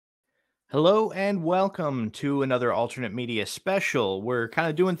Hello and welcome to another Alternate Media special. We're kind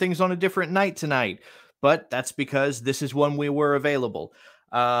of doing things on a different night tonight, but that's because this is when we were available.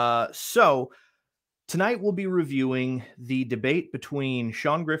 So tonight we'll be reviewing the debate between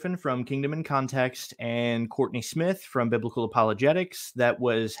Sean Griffin from Kingdom and Context and Courtney Smith from Biblical Apologetics that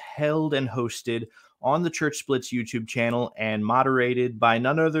was held and hosted on the Church Splits YouTube channel and moderated by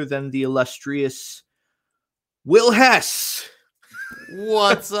none other than the illustrious Will Hess.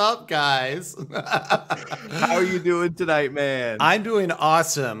 What's up, guys? How are you doing tonight, man? I'm doing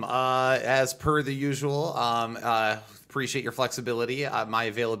awesome. As per the usual, appreciate your flexibility. My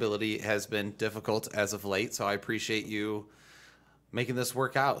availability has been difficult as of late, so I appreciate you making this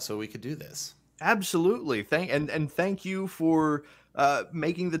work out so we could do this. Absolutely. Thank you for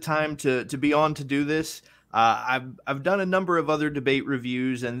making the time to be on to do this. I've done a number of other debate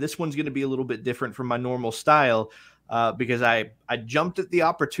reviews, and this one's going to be a little bit different from my normal style. Because I jumped at the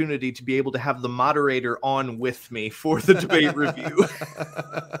opportunity to be able to have the moderator on with me for the debate review.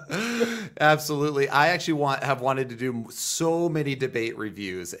 Absolutely. I actually have wanted to do so many debate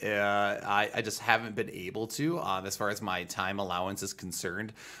reviews. I just haven't been able to, as far as my time allowance is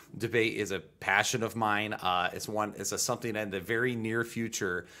concerned. Debate is a passion of mine. It's something in the very near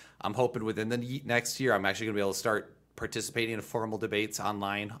future. I'm hoping within the next year, I'm actually going to be able to start participating in formal debates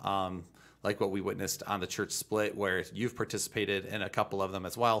online. Like what we witnessed on the Church Split, where you've participated in a couple of them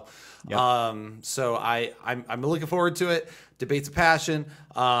as well. Yep. So I'm looking forward to it. Debate's a passion,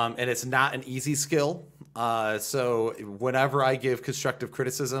 and it's not an easy skill. So whenever I give constructive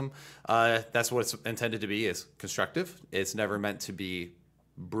criticism, that's what it's intended to be, is constructive. It's never meant to be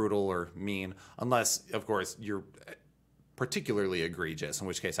brutal or mean, unless, of course, you're particularly egregious, in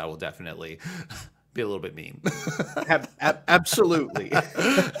which case I will definitely be a little bit mean. Absolutely.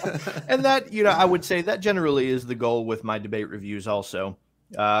 And that, I would say that generally is the goal with my debate reviews also,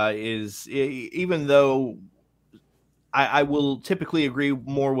 is even though I will typically agree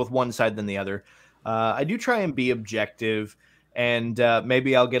more with one side than the other, I do try and be objective, and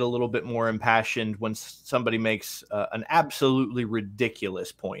maybe I'll get a little bit more impassioned when somebody makes an absolutely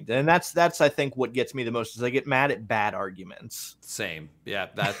ridiculous point. And that's I think what gets me the most, is I get mad at bad arguments. Same. Yeah,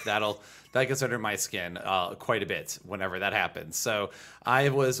 that gets under my skin quite a bit whenever that happens. So I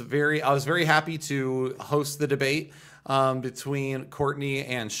was very happy to host the debate between Courtney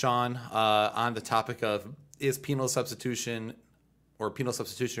and Sean on the topic of, is penal substitution or penal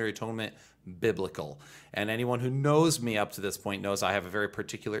substitutionary atonement biblical? And anyone who knows me up to this point knows I have a very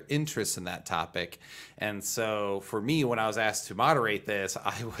particular interest in that topic. And so for me, when I was asked to moderate this,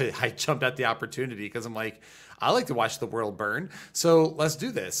 I jumped at the opportunity, because I'm like, I like to watch the world burn, so let's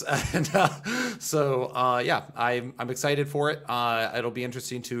do this. And yeah, I'm excited for it. It'll be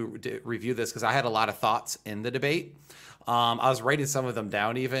interesting to review this, because I had a lot of thoughts in the debate. I was writing some of them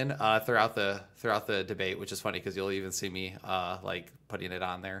down even throughout the debate, which is funny because you'll even see me like putting it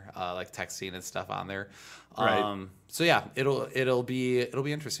on there, like texting and stuff on there. Right. So yeah, it'll be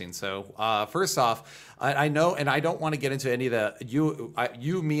interesting. So first off, I know, and I don't want to get into any of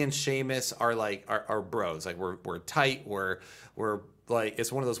the me and Seamus are like are bros. Like we're tight. We're like,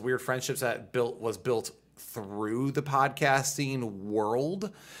 it's one of those weird friendships that was built through the podcasting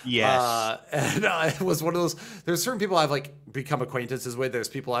world. Yes. And it was one of those, there's certain people I've like become acquaintances with. There's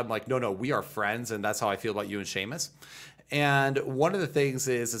people I'm like, no, we are friends. And that's how I feel about you and Seamus. And one of the things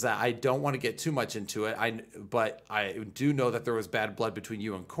is that I don't want to get too much into it. But I do know that there was bad blood between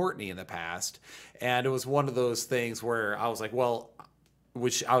you and Courtney in the past. And it was one of those things where I was like, well,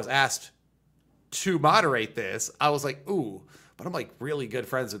 which I was asked to moderate this. I was like, ooh, but I'm like really good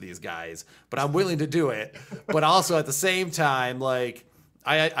friends with these guys, but I'm willing to do it. But also at the same time, like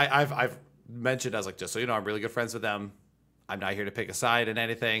I've mentioned, I was like, just so you know, I'm really good friends with them. I'm not here to pick a side in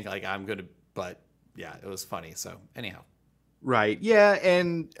anything. Like I'm going to, but yeah, it was funny. So anyhow. Right. Yeah.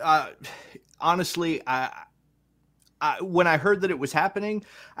 And honestly, when I heard that it was happening,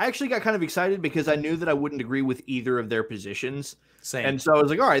 I actually got kind of excited, because I knew that I wouldn't agree with either of their positions. Same. And so I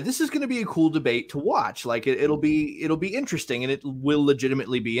was like, all right, this is going to be a cool debate to watch. Like it'll be interesting, and it will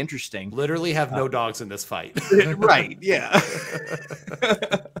legitimately be interesting. Literally have no dogs in this fight. Right. Yeah.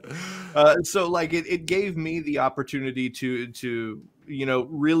 So like it gave me the opportunity to,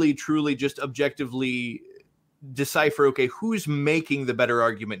 really truly just objectively decipher, okay, who's making the better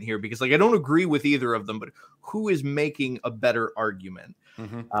argument here? Because like I don't agree with either of them, but who is making a better argument?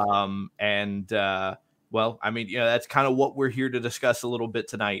 Mm-hmm. Well, I mean, that's kind of what we're here to discuss a little bit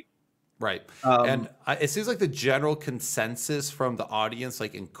tonight. Right. And it seems like the general consensus from the audience,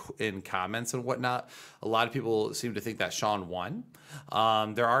 like in comments and whatnot, A lot of people seem to think that Sean won.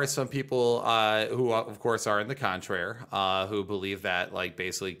 There are some people who, of course, are in the contrary, who believe that, like,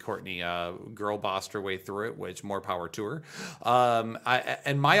 basically Courtney girl bossed her way through it, which more power to her.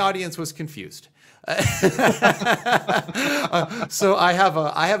 And my audience was confused. So I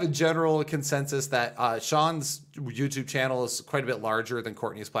have a general consensus that Sean's YouTube channel is quite a bit larger than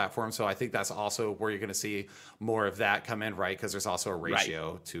Courtney's platform, so I think that's also where you're going to see more of that come in, right? Because there's also a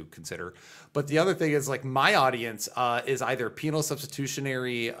ratio to consider. But the other thing is, like, my audience is either penal,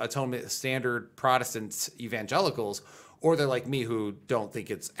 substitutionary, atonement, standard Protestants, evangelicals, or they're like me who don't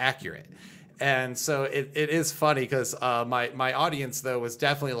think it's accurate. And so it is funny because my audience, though, was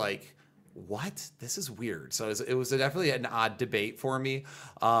definitely like, what? This is weird. So it was definitely an odd debate for me.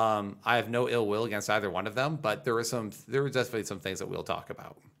 I have no ill will against either one of them, but there were definitely some things that we'll talk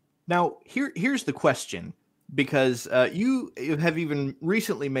about. Now, here's the question, because you have even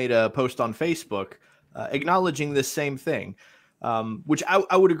recently made a post on Facebook acknowledging this same thing, which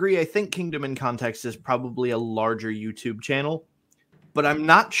I would agree. I think Kingdom in Context is probably a larger YouTube channel, but I'm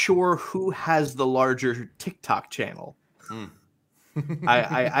not sure who has the larger TikTok channel.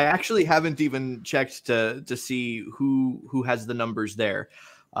 I actually haven't even checked to see who has the numbers there.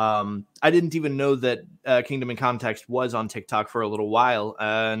 I didn't even know that Kingdom in Context was on TikTok for a little while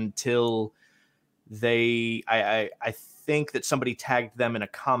until I think that somebody tagged them in a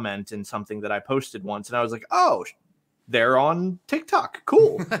comment in something that I posted once, and I was like, oh, they're on TikTok.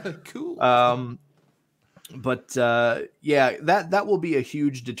 Cool. Cool. But yeah, that will be a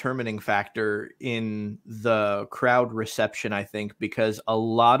huge determining factor in the crowd reception, I think, because a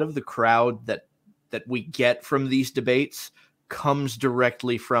lot of the crowd that we get from these debates comes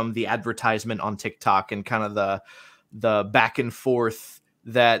directly from the advertisement on TikTok and kind of the back and forth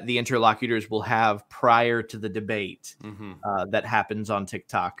that the interlocutors will have prior to the debate that happens on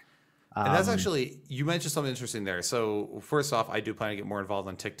TikTok. And that's actually, you mentioned something interesting there. So first off, I do plan to get more involved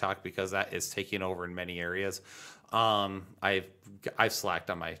on TikTok because that is taking over in many areas. I've slacked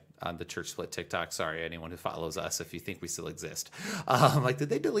on the church split TikTok. Sorry, anyone who follows us, if you think we still exist. Like, did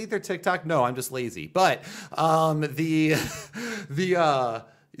they delete their TikTok? No, I'm just lazy. But the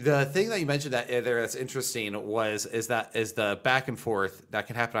thing that you mentioned that's interesting is the back and forth that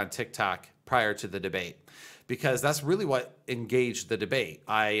can happen on TikTok prior to the debate. Because that's really what engaged the debate.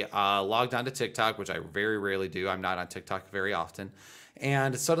 I logged onto TikTok, which I very rarely do. I'm not on TikTok very often.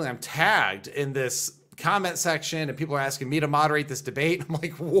 And suddenly I'm tagged in this comment section and people are asking me to moderate this debate. I'm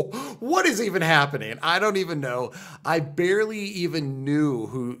like, what is even happening? I don't even know. I barely even knew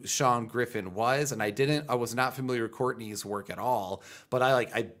who Sean Griffin was. And I was not familiar with Courtney's work at all. But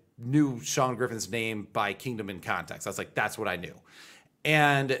I knew Sean Griffin's name by Kingdom in Context. I was like, that's what I knew.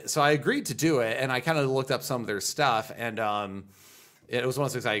 And so I agreed to do it, and I kind of looked up some of their stuff, and it was one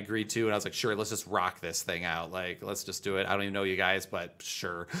of those things I agreed to, and I was like, sure, let's just rock this thing out. Like, let's just do it. I don't even know you guys, but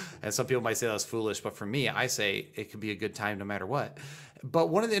sure. And some people might say that was foolish, but for me, I say it could be a good time no matter what. But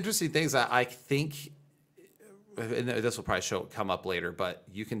one of the interesting things that I think, and this will probably come up later, but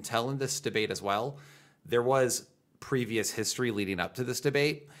you can tell in this debate as well, there was previous history leading up to this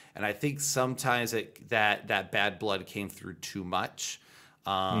debate, and I think sometimes that bad blood came through too much.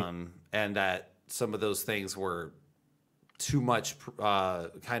 And that some of those things were too much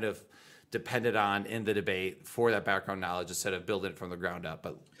kind of depended on in the debate for that background knowledge instead of building it from the ground up.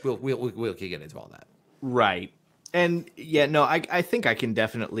 But we'll get into all that. Right. And yeah, no, I think I can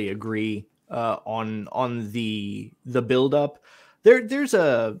definitely agree on the build up. There's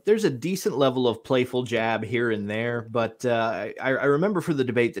a decent level of playful jab here and there, but I remember for the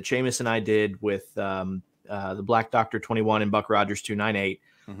debate that Seamus and I did with the Black Doctor 21 and Buck Rogers 298.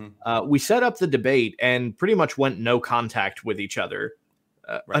 We set up the debate and pretty much went no contact with each other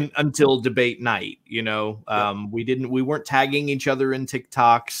until debate night. You know, we weren't tagging each other in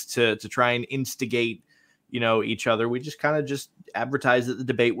TikToks to try and instigate, each other. We just kind of advertised that the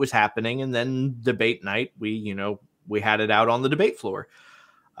debate was happening, and then debate night, we had it out on the debate floor.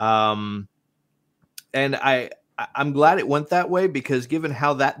 And I'm glad it went that way, because given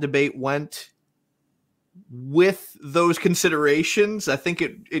how that debate went, with those considerations, I think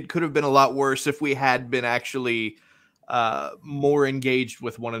it could have been a lot worse if we had been actually more engaged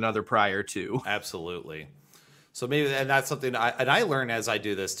with one another prior to. Absolutely. So maybe, and that's something I learn as I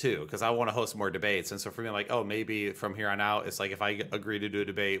do this too, because I want to host more debates. And so for me, I'm like, oh, maybe from here on out, it's like if I agree to do a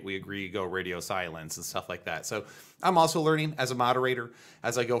debate, we agree to go radio silence and stuff like that. So I'm also learning as a moderator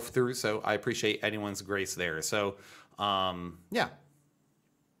as I go through. So I appreciate anyone's grace there. So yeah.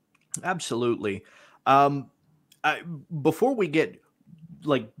 Absolutely. Before we get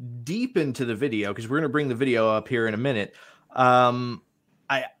deep into the video, because we're going to bring the video up here in a minute, I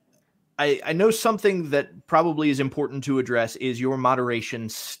I know something that probably is important to address is your moderation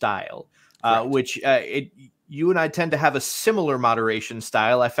style, which you and I tend to have a similar moderation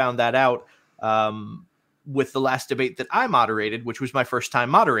style. I found that out with the last debate that I moderated, which was my first time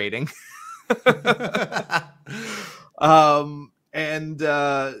moderating.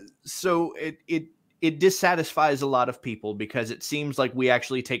 So it dissatisfies a lot of people because it seems like we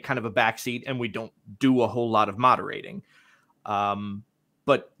actually take kind of a backseat and we don't do a whole lot of moderating.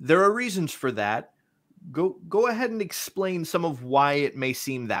 But there are reasons for that. Go ahead and explain some of why it may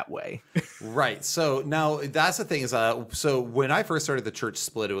seem that way. Right. So now that's the thing is, so when I first started the church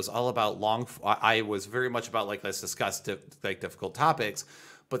split, it was all about I was very much about like, let's discuss difficult topics,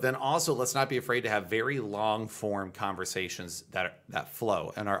 but then also let's not be afraid to have very long form conversations that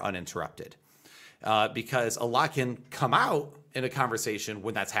flow and are uninterrupted, because a lot can come out in a conversation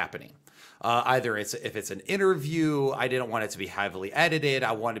when that's happening. Either if it's an interview, I didn't want it to be heavily edited.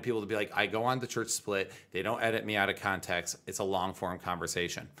 I wanted people to be like, I go on the church split. They don't edit me out of context. It's a long form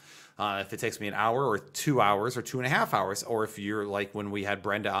conversation. If it takes me an hour or 2 hours or 2.5 hours, or if you're like when we had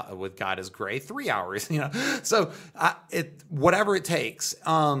Brenda with God is Gray, 3 hours, so whatever it takes.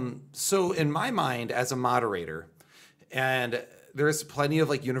 So in my mind as a moderator, and there's plenty of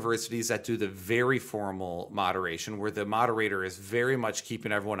like universities that do the very formal moderation where the moderator is very much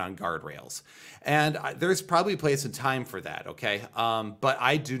keeping everyone on guardrails. And there's probably a place and time for that. Okay. But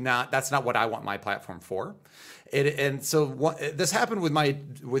that's not what I want my platform for. This happened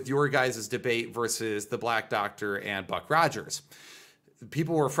with your guys' debate versus the Black Doctor and Buck Rogers.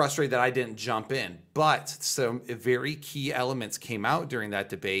 People were frustrated that I didn't jump in, but some very key elements came out during that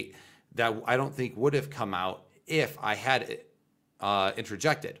debate that I don't think would have come out if I had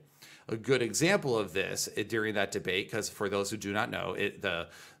interjected. A good example of this during that debate, because for those who do not know,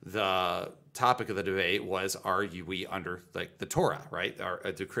 the topic of the debate was, are we under like the Torah, right?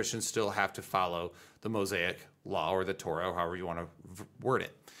 Do Christians still have to follow the Mosaic law or the Torah, or however you want to word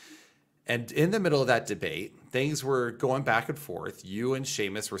it? And in the middle of that debate, things were going back and forth. You and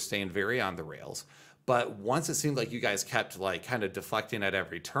Seamus were staying very on the rails. But once it seemed like you guys kept like kind of deflecting at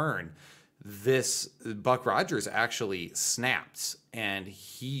every turn, this Buck Rogers actually snaps and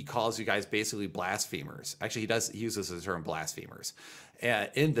he calls you guys basically blasphemers. Actually, he uses the term blasphemers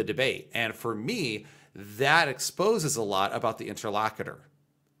in the debate. And for me, that exposes a lot about the interlocutor,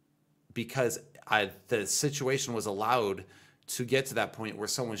 because the situation was allowed to get to that point where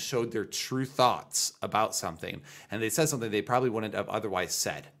someone showed their true thoughts about something, and they said something they probably wouldn't have otherwise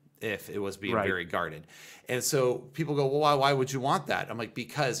said if it was being very guarded. And so people go, well, why would you want that? I'm like,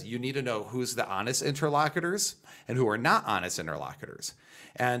 because you need to know who's the honest interlocutors and who are not honest interlocutors.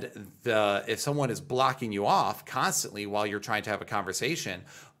 And if someone is blocking you off constantly while you're trying to have a conversation,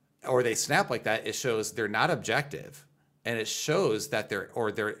 or they snap like that, it shows they're not objective. And it shows that they're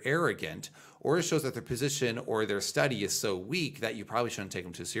arrogant, or it shows that their position or their study is so weak that you probably shouldn't take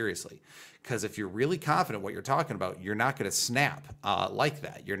them too seriously. Because if you're really confident what you're talking about, you're not going to snap like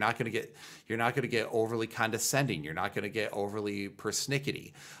that. You're not going to get overly condescending. You're not going to get overly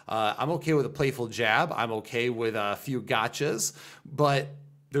persnickety. I'm okay with a playful jab. I'm okay with a few gotchas, but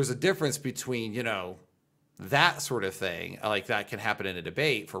there's a difference between, that sort of thing, like that can happen in a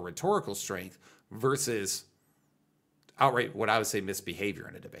debate for rhetorical strength, versus outright what I would say misbehavior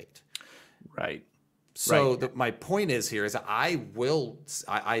in a debate. Right. So my point is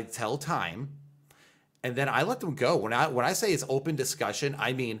I tell time, and then I let them go. When I say it's open discussion,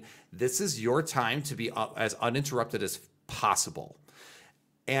 I mean, this is your time to be as uninterrupted as possible.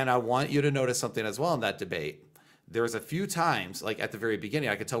 And I want you to notice something as well in that debate. There was a few times, like at the very beginning,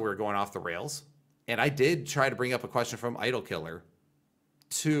 I could tell we were going off the rails. And I did try to bring up a question from Idol Killer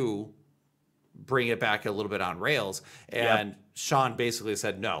to bring it back a little bit on rails. And Sean basically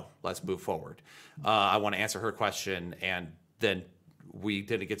said, no, let's move forward. I want to answer her question. And then we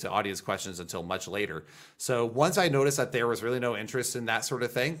didn't get to audience questions until much later. So once I noticed that there was really no interest in that sort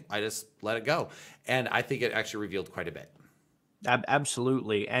of thing, I just let it go. And I think it actually revealed quite a bit.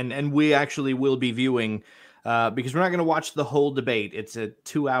 Absolutely. And we actually will be viewing, because we're not going to watch the whole debate. It's a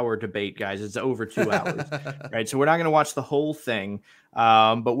 2-hour debate, guys. It's over 2 hours, right? So we're not going to watch the whole thing,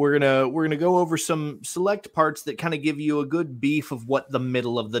 but we're gonna go over some select parts that kind of give you a good beef of what the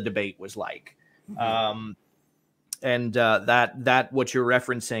middle of the debate was like. Mm-hmm. That what you're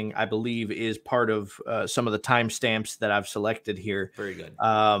referencing, I believe, is part of some of the timestamps that I've selected here. Very good.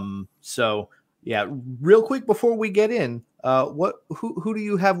 So yeah, real quick before we get in, who do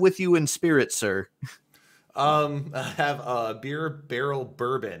you have with you in spirit, sir? I have a beer barrel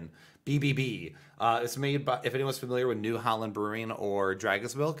bourbon, BBB. It's made by, if anyone's familiar with New Holland Brewing or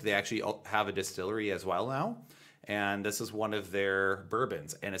Dragon's Milk, they actually have a distillery as well now. and this is one of their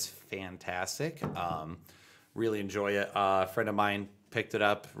bourbons, and it's fantastic. Really enjoy it. A friend of mine picked it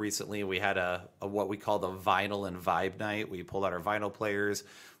up recently. We had a what we call the vinyl and vibe night. We pulled out our vinyl players,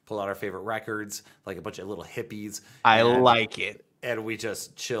 pulled out our favorite records, like a bunch of little hippies. I like it. And we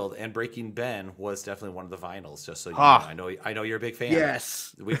just chilled. And Breaking Ben was definitely one of the vinyls. Just so you know, I know you're a big fan.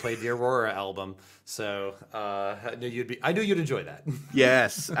 Yes, we played the Aurora album, so I knew you'd enjoy that.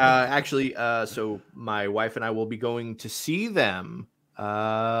 Yes, actually, so my wife and I will be going to see them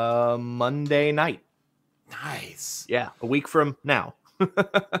Monday night. Nice. Yeah, a week from now.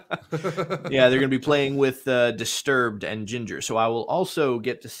 Yeah, they're going to be playing with Disturbed and Ginger. So I will also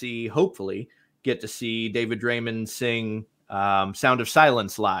hopefully get to see David Draymond sing Sound of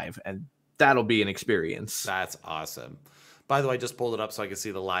Silence live, and that'll be an experience. That's awesome. By the way, I just pulled it up so I can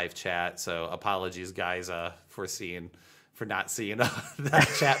see the live chat. So apologies, guys, for not seeing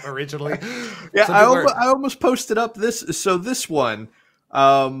that chat originally. Yeah, I almost posted up this one.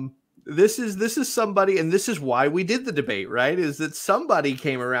 This is somebody, and this is why we did the debate, right? Is that somebody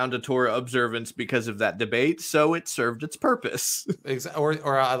came around to Torah observance because of that debate, so it served its purpose.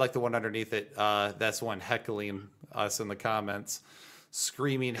 Or I like the one underneath it. That's one heckling us in the comments,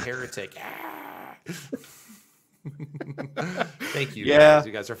 screaming heretic. Thank you, guys.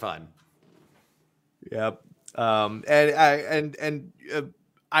 You guys are fun. Yep.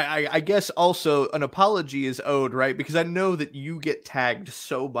 I guess also an apology is owed, right? Because I know that you get tagged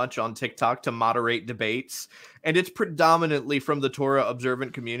so much on TikTok to moderate debates, and it's predominantly from the Torah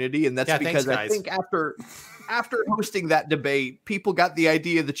observant community, and that's because I think after hosting that debate, people got the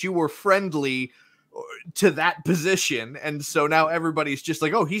idea that you were friendly to that position, and so now everybody's just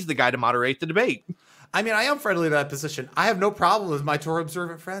like, oh, he's the guy to moderate the debate. I mean, I am friendly to that position. I have no problem with my Torah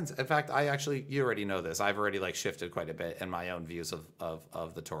observant friends. In fact, you already know this. I've already shifted quite a bit in my own views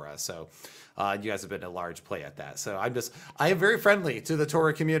of the Torah. So you guys have been a large play at that. So I am very friendly to the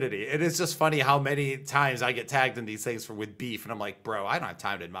Torah community. It is just funny how many times I get tagged in these things with beef. And I'm like, bro, I don't have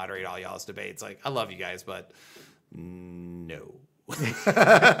time to moderate all y'all's debates. Like, I love you guys, but no.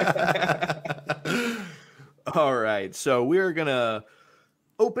 All right. So we're going to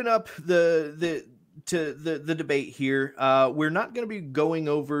open up the debate here. We're not going to be going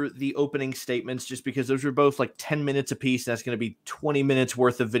over the opening statements just because those are both like 10 minutes apiece. That's going to be 20 minutes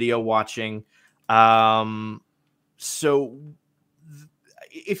worth of video watching. So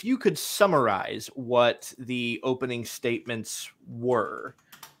if you could summarize what the opening statements were,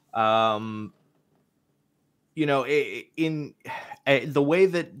 in the way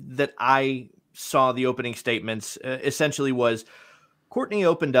that I saw the opening statements, essentially was Courtney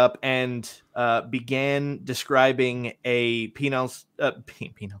opened up and began describing a penal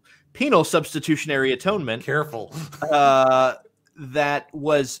substitutionary atonement. Careful. That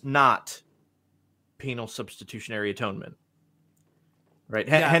was not penal substitutionary atonement. Right.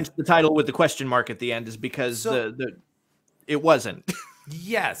 Yeah. Hence the title with the question mark at the end is because it wasn't.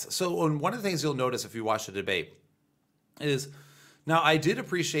 Yes. So one of the things you'll notice if you watch the debate is, now I did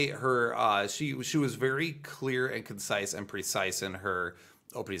appreciate her. She was very clear and concise and precise in her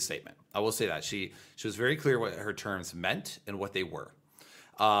opening statement. I will say that she was very clear what her terms meant and what they were.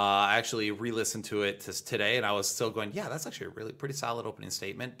 I actually re-listened to it today, and I was still going, yeah, that's actually a really pretty solid opening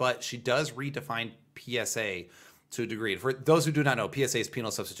statement. But she does redefine PSA to a degree. For those who do not know, PSA is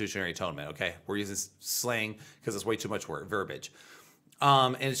penal substitutionary atonement. Okay, we're using slang because it's way too much verbiage.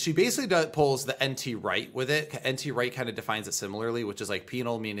 And she basically pulls the NT right with it. NT right kind of defines it similarly, which is like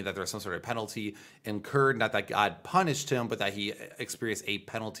penal, meaning that there's some sort of penalty incurred, not that God punished him, but that he experienced a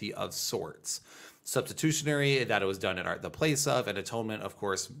penalty of sorts. Substitutionary, that it was done in the place of, and atonement, of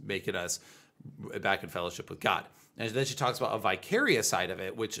course, making us back in fellowship with God. And then she talks about a vicarious side of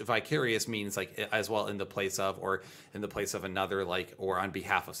it, which vicarious means like as well in the place of, or in the place of another, like, or on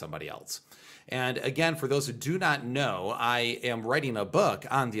behalf of somebody else. And again, for those who do not know, I am writing a book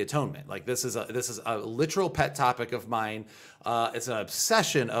on the atonement. Like this is a literal pet topic of mine. It's an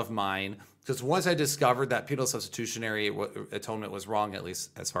obsession of mine, because once I discovered that penal substitutionary atonement was wrong, at least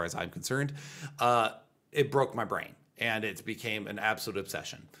as far as I'm concerned, it broke my brain and it became an absolute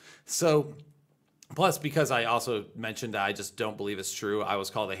obsession. So, plus, because I also mentioned that I just don't believe it's true, I was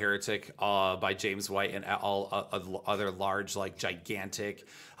called a heretic by James White and all other large, like gigantic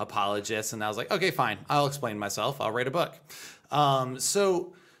apologists. And I was like, okay, fine. I'll explain myself. I'll write a book.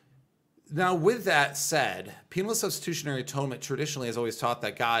 So now with that said, penal substitutionary atonement traditionally has always taught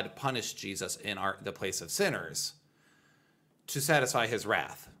that God punished Jesus in the place of sinners to satisfy his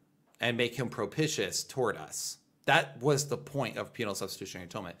wrath and make him propitious toward us. That was the point of penal substitutionary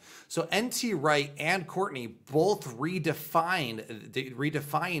atonement. So N.T. Wright and Courtney both redefine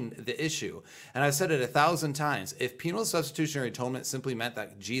the issue. And I've said it 1,000 times. If penal substitutionary atonement simply meant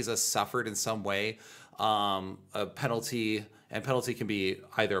that Jesus suffered in some way a penalty, and penalty can be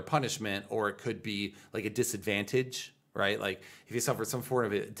either a punishment or it could be like a disadvantage, right? Like if he suffered some form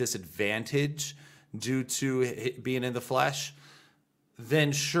of a disadvantage due to being in the flesh,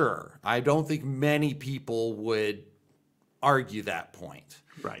 then sure. I don't think many people would argue that point.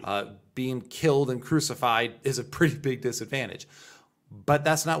 Right. Being killed and crucified is a pretty big disadvantage. But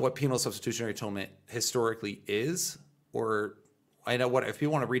that's not what penal substitutionary atonement historically is. Or I know what, if you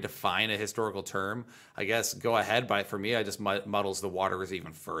want to redefine a historical term, I guess go ahead. But for me, I just muddles the waters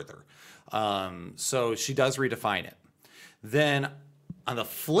even further. So she does redefine it. Then on the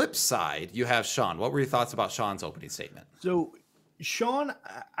flip side, you have Sean. What were your thoughts about Sean's opening statement? So Sean,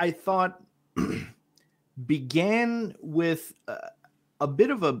 I thought, began with a bit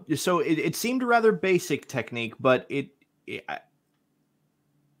of a, so it seemed a rather basic technique, but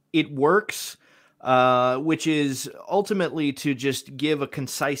it works, which is ultimately to just give a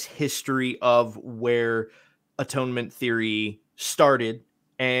concise history of where atonement theory started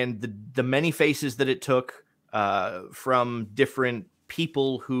and the many faces that it took from different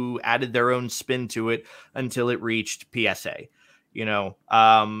people who added their own spin to it until it reached PSA.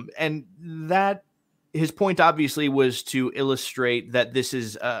 And that his point obviously was to illustrate that this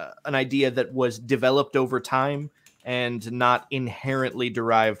is an idea that was developed over time and not inherently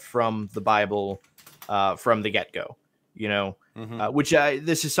derived from the Bible from the get-go, which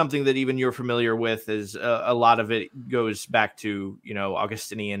this is something that even you're familiar with, is a lot of it goes back to,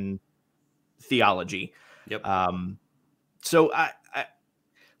 Augustinian theology. Yep. So I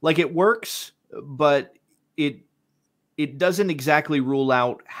like, it works, but it doesn't exactly rule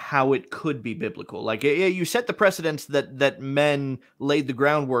out how it could be biblical. Like, you set the precedents that men laid the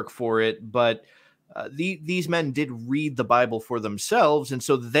groundwork for it, but these men did read the Bible for themselves, and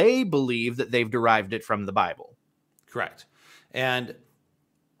so they believe that they've derived it from the Bible. Correct. And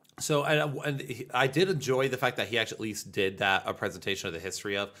so I did enjoy the fact that he actually at least did that, a presentation of the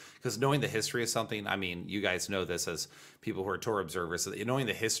history of, because knowing the history of something, I mean, you guys know this as people who are Torah observers, so that knowing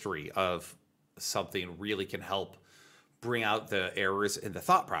the history of something really can help bring out the errors in the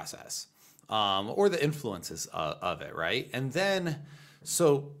thought process, or the influences of it, right? And then,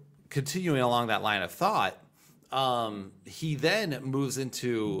 so continuing along that line of thought, he then moves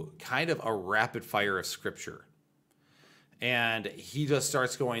into kind of a rapid fire of scripture. And he just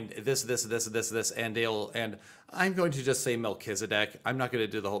starts going this, and I'm going to just say Melchizedek. I'm not going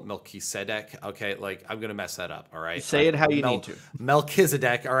to do the whole Melchizedek. Okay, like, I'm going to mess that up. All right, say it how you need to.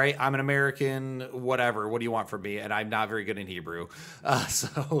 Melchizedek. All right, I'm an American. Whatever. What do you want from me? And I'm not very good in Hebrew.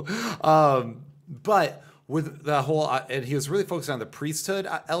 But with the whole, and he was really focused on the priesthood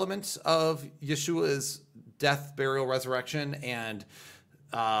element of Yeshua's death, burial, resurrection, and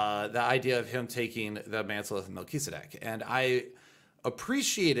the idea of him taking the mantle of Melchizedek. And I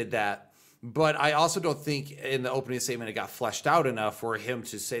appreciated that, but I also don't think in the opening statement it got fleshed out enough for him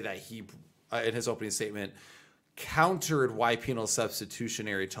to say that he, in his opening statement, countered why penal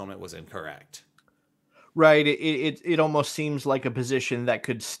substitutionary atonement was incorrect. Right. It almost seems like a position that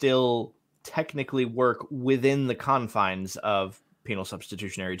could still technically work within the confines of penal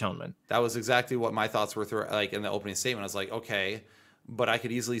substitutionary atonement. That was exactly what my thoughts were like in the opening statement. I was like, okay, but I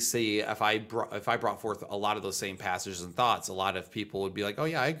could easily see if I brought forth a lot of those same passages and thoughts, a lot of people would be like, oh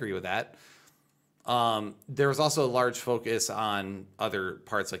yeah, I agree with that. There was also a large focus on other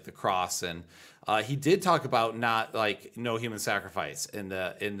parts like the cross, and he did talk about no human sacrifice in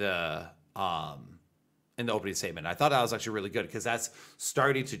the opening statement. I thought that was actually really good, because that's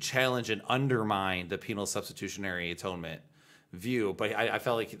starting to challenge and undermine the penal substitutionary atonement view. But I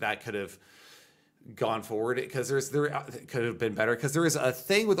felt like that could have gone forward, because there could have been better, because there is a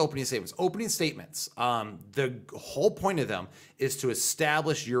thing with opening statements. Opening statements, the whole point of them is to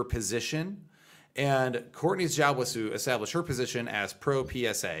establish your position, and Courtney's job was to establish her position as pro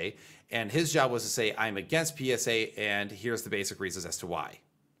PSA, and his job was to say, I'm against PSA, and here's the basic reasons as to why.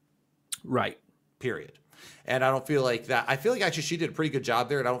 Right. Period. And I don't feel like that. I feel like actually she did a pretty good job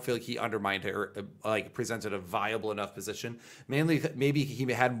there, and I don't feel like he undermined her, like presented a viable enough position. Mainly, maybe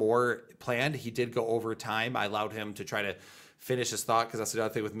he had more planned. He did go over time. I allowed him to try to finish his thought, because that's the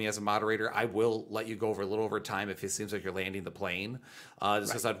other thing with me as a moderator. I will let you go over a little over time if it seems like you're landing the plane, just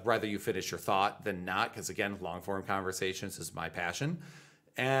because I'd rather you finish your thought than not, because again, long form conversations is my passion.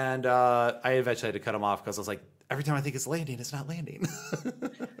 And I eventually had to cut him off, because I was like, every time I think it's landing, it's not landing.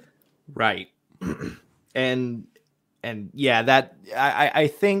 Right. And yeah, that I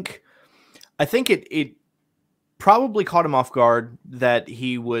think it probably caught him off guard that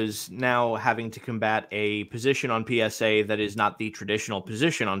he was now having to combat a position on PSA that is not the traditional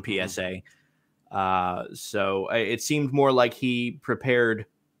position on PSA. So it seemed more like he prepared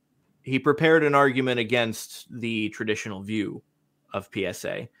an argument against the traditional view of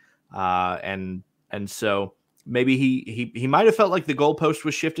PSA. And so maybe he might have felt like the goalpost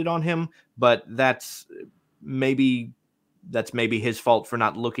was shifted on him, but that's maybe his fault for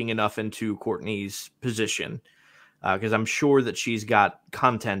not looking enough into Courtney's position. Because I'm sure that she's got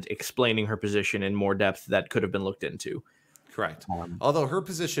content explaining her position in more depth that could have been looked into. Correct. Although her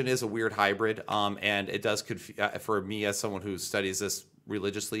position is a weird hybrid, and it does for me as someone who studies this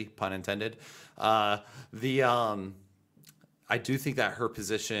religiously, pun intended. I do think that her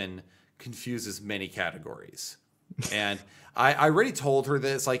position confuses many categories, and I already told her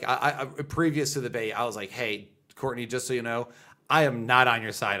this. Like I previous to the debate, I was like, "Hey, Courtney, just so you know, I am not on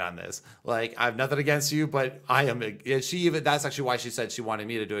your side on this. Like, I have nothing against you, but I am." That's actually why she said she wanted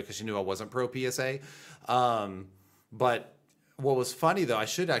me to do it, because she knew I wasn't pro PSA. But what was funny, though, I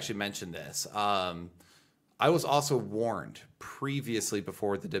should actually mention this. I was also warned previously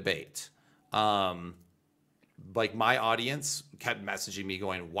before the debate. Like, my audience kept messaging me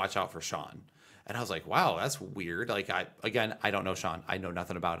going, "Watch out for Sean." And I was like, wow, that's weird. Like, I don't know Sean. I know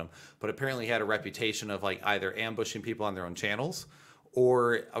nothing about him. But apparently he had a reputation of, like, either ambushing people on their own channels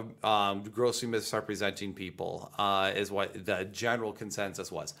or grossly misrepresenting people, is what the general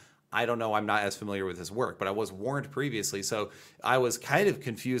consensus was. I don't know. I'm not as familiar with his work, but I was warned previously. So I was kind of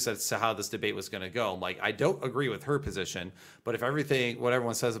confused as to how this debate was going to go. I'm like, I don't agree with her position, but if what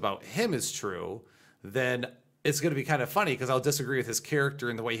everyone says about him is true, then it's going to be kind of funny, because I'll disagree with his character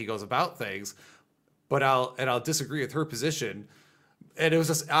and the way he goes about things, but I'll disagree with her position. And it was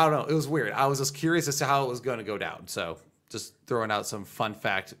just, I don't know, it was weird. I was just curious as to how it was going to go down. So just throwing out some fun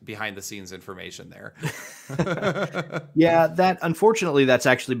fact behind the scenes information there. Yeah, unfortunately, that's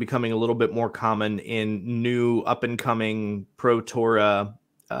actually becoming a little bit more common in new up and coming pro Torah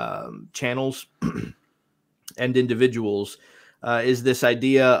channels and individuals. Is this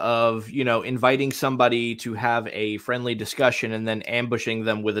idea of, inviting somebody to have a friendly discussion and then ambushing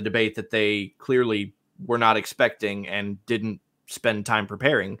them with a debate that they clearly were not expecting and didn't spend time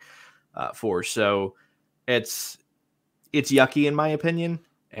preparing for. So it's yucky in my opinion,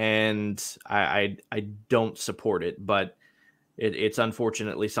 and I don't support it, but it's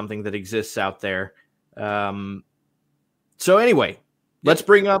unfortunately something that exists out there. So anyway, let's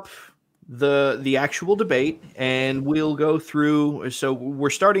bring up the actual debate, and we'll go through. So we're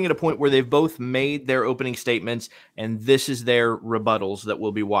starting at a point where they've both made their opening statements, and this is their rebuttals that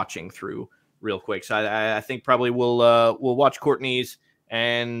we'll be watching through real quick. So I think probably we'll watch Courtney's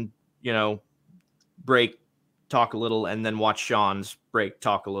and break, talk a little, and then watch Sean's, break,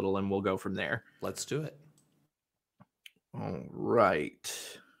 talk a little, and we'll go from there. Let's do it. All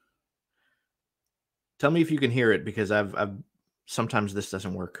right. Tell me if you can hear it, because I've sometimes this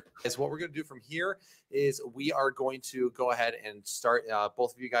doesn't work. So what we're going to do from here is we are going to go ahead and start.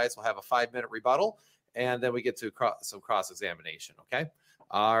 Both of you guys will have a 5-minute rebuttal, and then we get to some cross-examination. Okay.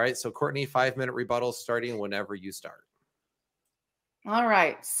 All right. So Courtney, 5-minute rebuttal starting whenever you start. All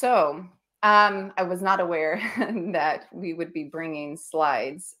right. So I was not aware that we would be bringing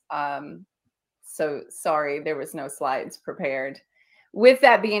slides. So sorry, there was no slides prepared. With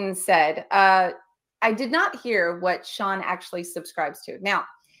that being said, I did not hear what Sean actually subscribes to. Now,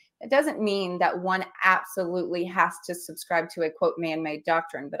 it doesn't mean that one absolutely has to subscribe to a, quote, man-made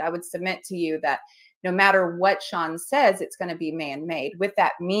doctrine, but I would submit to you that no matter what Sean says, it's going to be man-made, with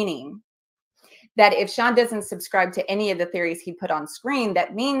that meaning that if Sean doesn't subscribe to any of the theories he put on screen,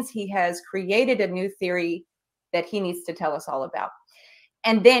 that means he has created a new theory that he needs to tell us all about.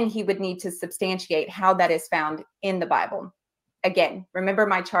 And then he would need to substantiate how that is found in the Bible. Again, remember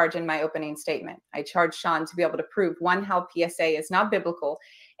my charge in my opening statement. I charged Sean to be able to prove, one, how PSA is not biblical,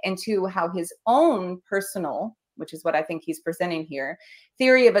 and two, how his own personal, which is what I think he's presenting here,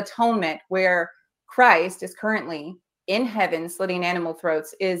 theory of atonement, where Christ is currently in heaven slitting animal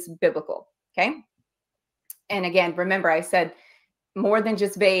throats, is biblical. Okay. And again, remember, I said more than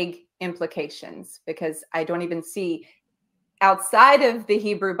just vague implications, because I don't even see outside of the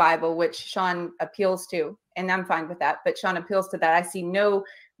Hebrew Bible, which Sean appeals to, and I'm fine with that, but Sean appeals to that. I see no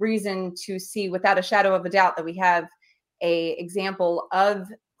reason to see, without a shadow of a doubt, that we have a example of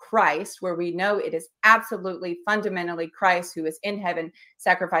Christ where we know it is absolutely fundamentally Christ who is in heaven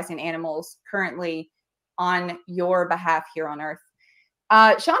sacrificing animals currently on your behalf here on earth.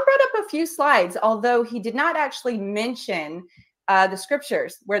 Sean brought up a few slides, although he did not actually mention the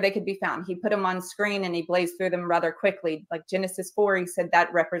scriptures where they could be found. He put them on screen and he blazed through them rather quickly. Like Genesis 4, he said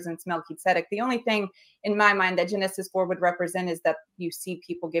that represents Melchizedek. The only thing in my mind that Genesis 4 would represent is that you see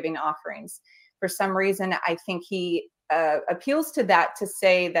people giving offerings. For some reason, I think he appeals to that to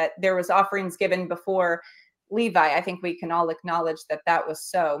say that there was offerings given before Levi. I think we can all acknowledge that that was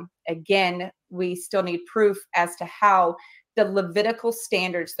so. Again, we still need proof as to how the Levitical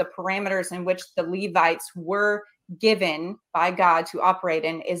standards, the parameters in which the Levites were given by God to operate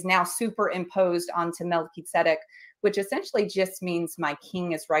in, is now superimposed onto Melchizedek, which essentially just means my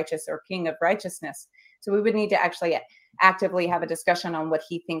king is righteous or king of righteousness. So we would need to actually actively have a discussion on what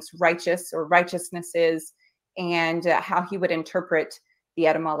he thinks righteous or righteousness is, and how he would interpret the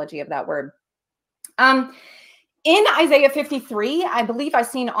etymology of that word. In Isaiah 53, I believe I've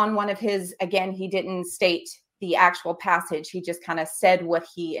seen on one of his, again, he didn't state the actual passage. He just kind of said what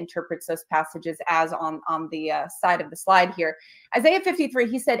he interprets those passages as on the side of the slide here. Isaiah 53,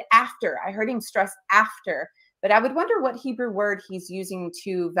 he said after. I heard him stress after, but I would wonder what Hebrew word he's using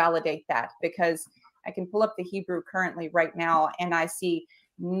to validate that, because I can pull up the Hebrew currently right now and I see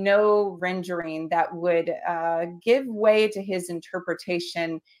no rendering that would give way to his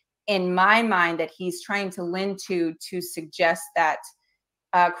interpretation in my mind that he's trying to lend to suggest that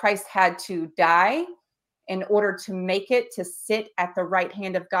Christ had to die in order to make it to sit at the right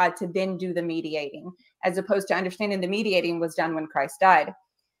hand of God to then do the mediating, as opposed to understanding the mediating was done when Christ died.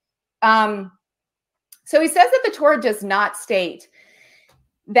 So he says that the Torah does not state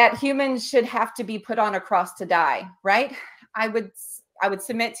that humans should have to be put on a cross to die, right? I would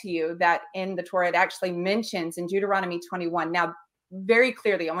submit to you that in the Torah, it actually mentions in Deuteronomy 21. Now, very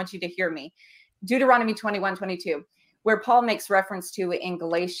clearly, I want you to hear me. Deuteronomy 21:22, where Paul makes reference to in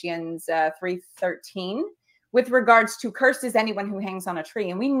Galatians 3:13, with regards to cursed is anyone who hangs on a tree.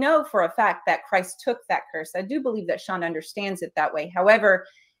 And we know for a fact that Christ took that curse. I do believe that Sean understands it that way. However,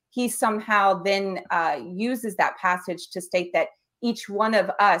 he somehow then uses that passage to state that each one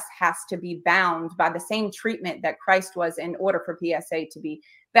of us has to be bound by the same treatment that Christ was in order for PSA to be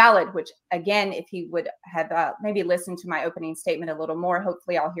valid, which again, if he would have maybe listened to my opening statement a little more,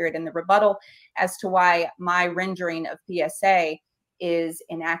 hopefully I'll hear it in the rebuttal as to why my rendering of PSA is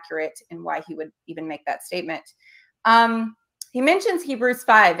inaccurate and why he would even make that statement. He mentions Hebrews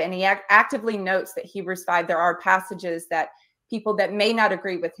 5, and he actively notes that Hebrews 5, there are passages that people that may not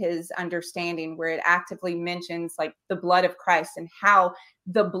agree with his understanding, where it actively mentions like the blood of Christ and how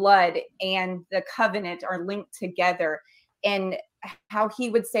the blood and the covenant are linked together, and how he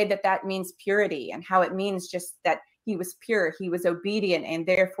would say that that means purity, and how it means just that he was pure, he was obedient, and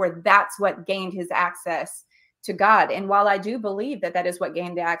therefore that's what gained his access to God. And while I do believe that that is what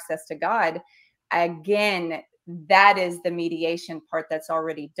gained access to God, again, that is the mediation part that's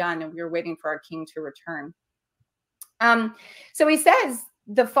already done, and we're waiting for our king to return. So he says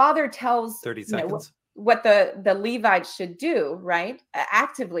the Father tells 30 seconds. What the Levites should do, right?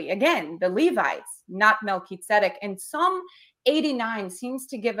 Actively, again, the Levites, not Melchizedek. And Psalm 89 seems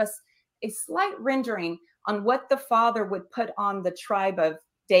to give us a slight rendering on what the Father would put on the tribe of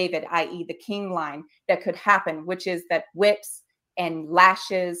David, i.e. the king line, that could happen, which is that whips and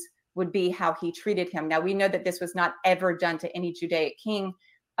lashes would be how he treated him. Now, we know that this was not ever done to any Judaic king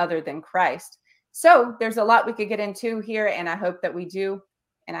other than Christ. So there's a lot we could get into here, and I hope that we do.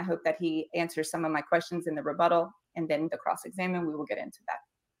 And I hope that he answers some of my questions in the rebuttal, and then the cross-examine, we will get into that.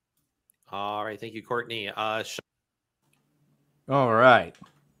 All right. Thank you, Courtney. All right.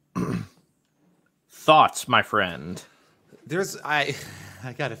 Thoughts, my friend? I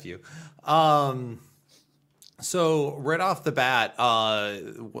got a few. So right off the bat,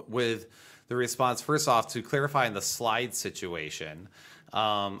 with the response, first off, to clarifying the slide situation,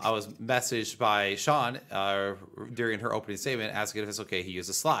 I was messaged by Sean during her opening statement asking if it's okay he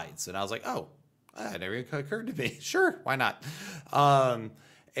uses slides. And I was like, oh, that never even occurred to me. Sure, why not?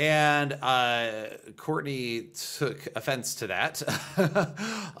 And Courtney took offense to that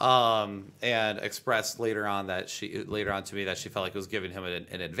and expressed later on to me that she felt like it was giving him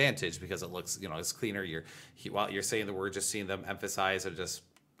an advantage because it looks, it's cleaner. While you're saying the word, just seeing them emphasize, it just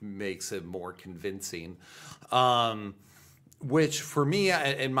makes it more convincing. Which for me,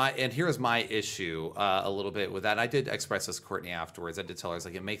 and here's my issue a little bit with that. I did express this to Courtney afterwards. I did tell her, it's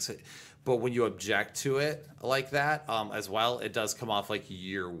like, it makes it, but when you object to it like that as well, it does come off like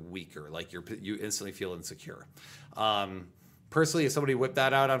you're weaker, like you instantly feel insecure. Personally, if somebody whipped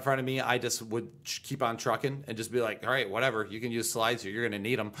that out in front of me, I just would keep on trucking and just be like, all right, whatever, you can use slides, you're going to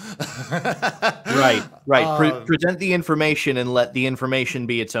need them. Right. Present the information and let the information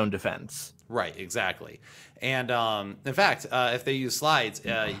be its own defense. Right, exactly. And in fact, if they use slides,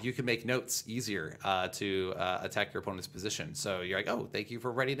 you can make notes easier to attack your opponent's position. So you're like, oh, thank you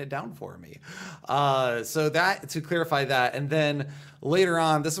for writing it down for me. So that, to clarify that. And then later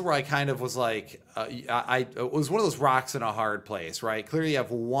on, this is where I kind of was like, it was one of those rocks in a hard place, right? Clearly you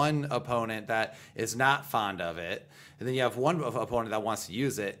have one opponent that is not fond of it. And then you have one opponent that wants to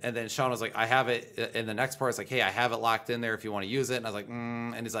use it. And then Sean was like, I have it in the next part. It's like, hey, I have it locked in there if you want to use it. And I was like,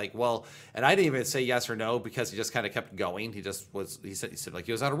 and he's like, well, and I didn't even say yes or no because he just kind of kept going. He said like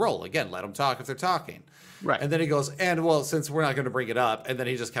he was on a roll. Again, let them talk if they're talking. Right. And then he goes, and well, since we're not going to bring it up. And then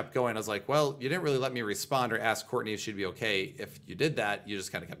he just kept going. I was like, well, you didn't really let me respond or ask Courtney if she'd be okay. If you did that, you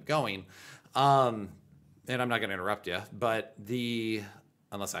just kind of kept going. And I'm not going to interrupt you, but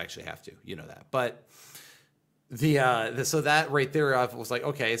unless I actually have to, you know that. But so that right there, I was like,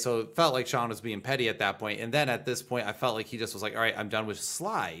 okay, so it felt like Sean was being petty at that point. And then at this point, I felt like he just was like, all right, I'm done with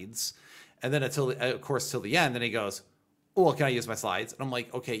slides. And then till the end, then he goes, oh, well, can I use my slides? And I'm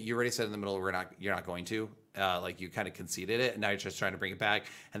like, okay, you already said in the middle, you're not going to, like you kind of conceded it. And now you're just trying to bring it back.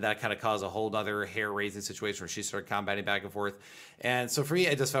 And that kind of caused a whole other hair raising situation where she started combating back and forth. And so for me,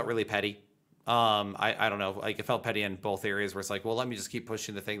 it just felt really petty. I don't know, like it felt petty in both areas where it's like, well, let me just keep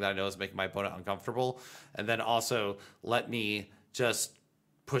pushing the thing that I know is making my opponent uncomfortable. And then also let me just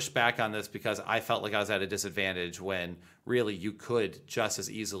push back on this because I felt like I was at a disadvantage when really you could just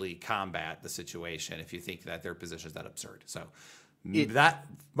as easily combat the situation if you think that their position is that absurd. So that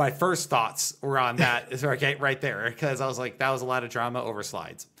my first thoughts were on that is okay right there, because I was like, that was a lot of drama over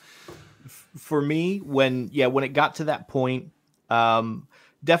slides. For me, when it got to that point,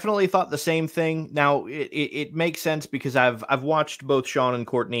 definitely thought the same thing. Now it makes sense because I've watched both Sean and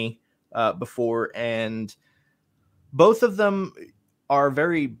Courtney before, and both of them are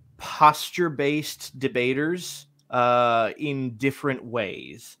very posture-based debaters in different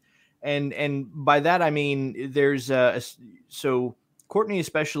ways. And by that I mean so Courtney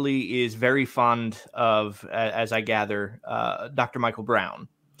especially is very fond of, as I gather, Dr. Michael Brown.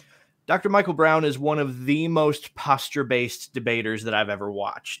 Dr. Michael Brown is one of the most posture-based debaters that I've ever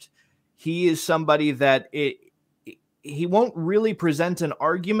watched. He is somebody that he won't really present an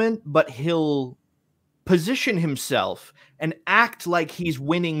argument, but he'll position himself and act like he's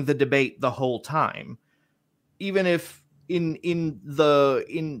winning the debate the whole time, even if in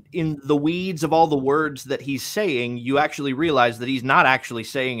the weeds of all the words that he's saying, you actually realize that he's not actually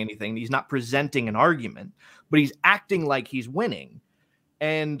saying anything. He's not presenting an argument, but he's acting like he's winning.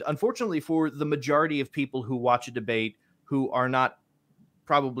 And unfortunately for the majority of people who watch a debate who are not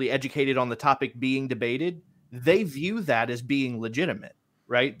probably educated on the topic being debated, they view that as being legitimate,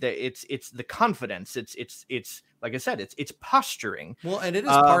 right? It's the confidence. It's like I said, it's posturing. Well, and it is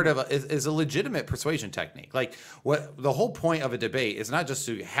part of is a legitimate persuasion technique. Like what the whole point of a debate is not just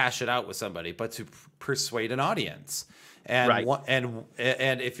to hash it out with somebody, but to persuade an audience. And right.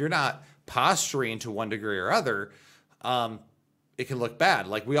 and if you're not posturing to one degree or other, it can look bad.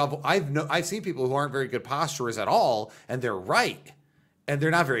 Like I've seen people who aren't very good posturers at all, and they're right, and they're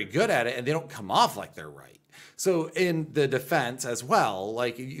not very good at it, and they don't come off like they're right. So in the defense as well,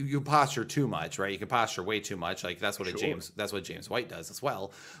 like you posture too much, right? You can posture way too much. Like that's what James White does as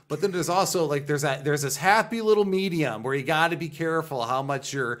well. But then there's also like there's this happy little medium where you got to be careful how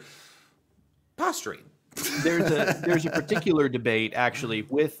much you're posturing. There's a particular debate actually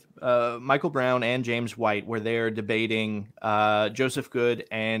with Michael Brown and James White where they're debating Joseph Good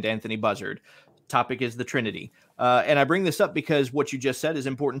and Anthony Buzzard. Topic is the Trinity. And I bring this up because what you just said is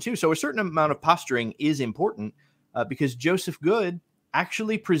important too. So a certain amount of posturing is important because Joseph Good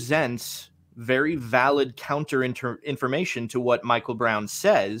actually presents very valid counter information to what Michael Brown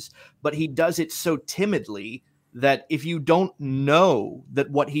says, but he does it so timidly that if you don't know that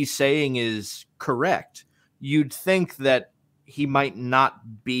what he's saying is correct, you'd think that he might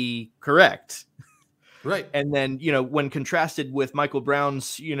not be correct. Right. And then, when contrasted with Michael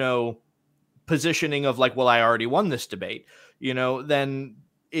Brown's, positioning of like, well, I already won this debate, then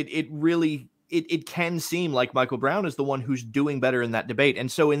it can seem like Michael Brown is the one who's doing better in that debate. And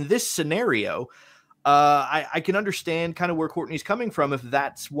so in this scenario, I can understand kind of where Courtney's coming from. If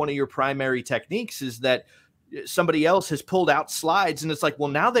that's one of your primary techniques, is that somebody else has pulled out slides and it's like, well,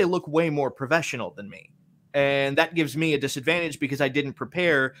 now they look way more professional than me. And that gives me a disadvantage because I didn't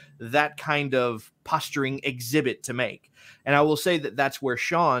prepare that kind of posturing exhibit to make. And I will say that that's where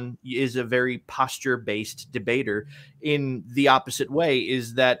Sean is a very posture-based debater in the opposite way,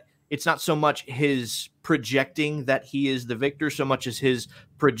 is that it's not so much his projecting that he is the victor so much as his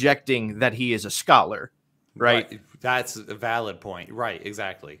projecting that he is a scholar, right? That's a valid point. Right,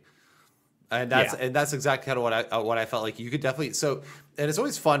 exactly. And that's exactly kind of what I felt like. You could definitely and it's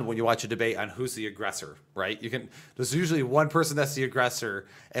always fun when you watch a debate on who's the aggressor, right? There's usually one person that's the aggressor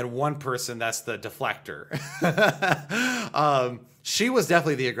and one person that's the deflector. She was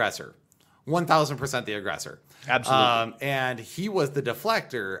definitely the aggressor, 1,000% the aggressor. Absolutely. And he was the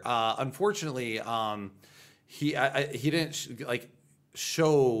deflector. Unfortunately, he didn't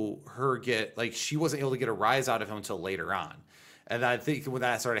show her she wasn't able to get a rise out of him until later on. And I think when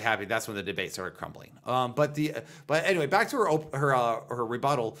that started happening, that's when the debate started crumbling. But anyway, back to her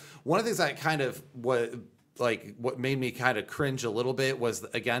rebuttal. One of the things that kind of what made me kind of cringe a little bit was,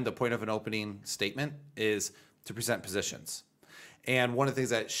 again, the point of an opening statement is to present positions. And one of the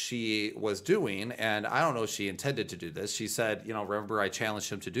things that she was doing, and I don't know if she intended to do this, she said, remember I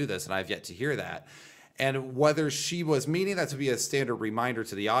challenged him to do this, and I've yet to hear that. And whether she was meaning that to be a standard reminder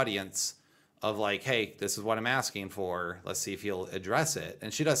to the audience of hey, this is what I'm asking for. Let's see if he'll address it.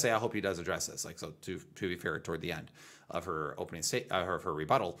 And she does say, I hope he does address this. So to be fair, toward the end of her opening of her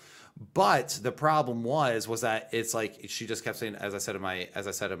rebuttal. But the problem was that it's she just kept saying, as I said in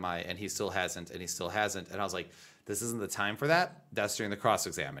my, and he still hasn't, and he still hasn't. And I was like, this isn't the time for that. That's during the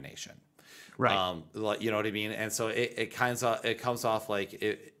cross-examination. Right. You know what I mean? And so it comes off like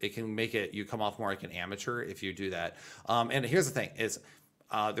it can make you come off more like an amateur if you do that. And here's the thing is,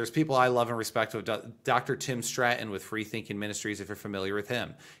 there's people I love and respect. Dr. Tim Stratton with Free Thinking Ministries, if you're familiar with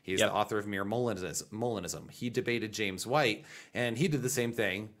him. He's the author of Mere Molinism. He debated James White, and he did the same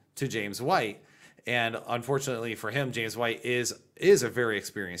thing to James White. And unfortunately for him, James White is a very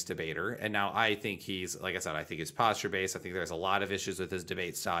experienced debater. And now I think he's, like I said, I think he's posture-based. I think there's a lot of issues with his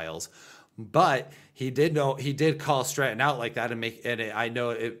debate styles. But he did call Stratton out like that, and I know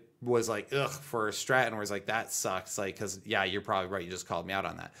it was ugh for Stratton, where it's that sucks, because you're probably right, you just called me out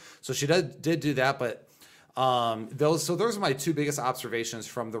on that. So she did do that, but those are my two biggest observations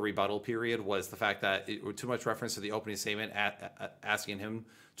from the rebuttal period, was the fact that too much reference to the opening statement, asking him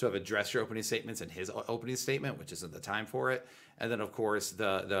to have addressed your opening statements in his opening statement, which isn't the time for it, and then of course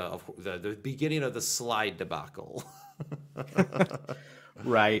the beginning of the slide debacle.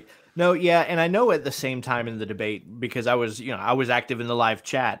 Right. No, yeah, and I know at the same time in the debate, because I was active in the live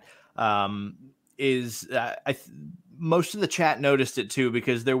chat, most of the chat noticed it too,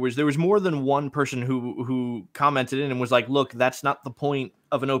 because there was more than one person who commented in and was like, look, that's not the point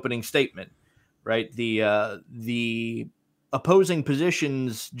of an opening statement, right? The opposing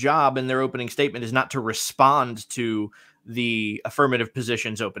position's job in their opening statement is not to respond to the affirmative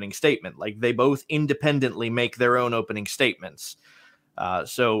position's opening statement. They both independently make their own opening statements.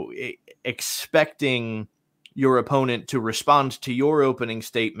 So expecting your opponent to respond to your opening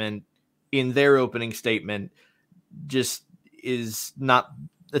statement in their opening statement just it's not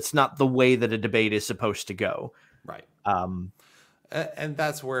the way that a debate is supposed to go. Right. And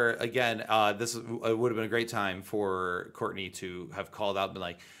that's where, again, it would have been a great time for Courtney to have called out and been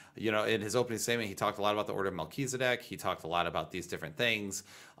like, in his opening statement, he talked a lot about the order of Melchizedek. He talked a lot about these different things.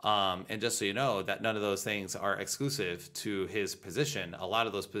 And just so you know, that none of those things are exclusive to his position. A lot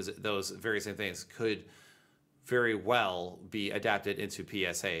of those very same things could very well be adapted into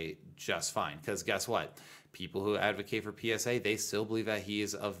PSA just fine. Because guess what? People who advocate for PSA, they still believe that he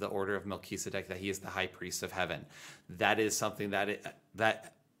is of the order of Melchizedek, that he is the high priest of heaven. That is something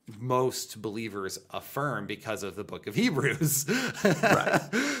that most believers affirm because of the book of Hebrews. Right.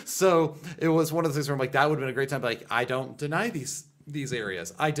 So it was one of the things where I'm like, that would have been a great time. But I don't deny these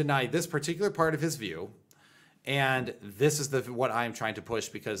areas. I deny this particular part of his view. And this is what I'm trying to push,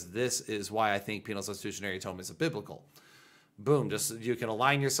 because this is why I think penal substitutionary atonement is biblical. Boom, just you can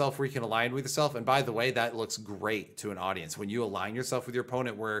align yourself where you can align with yourself. And by the way, that looks great to an audience when you align yourself with your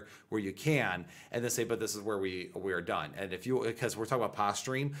opponent where you can, and then say, but this is where we are done. And because we're talking about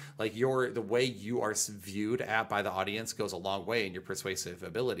posturing, the way you are viewed by the audience goes a long way in your persuasive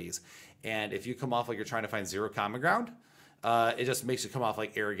abilities. And if you come off like you're trying to find zero common ground, it just makes you come off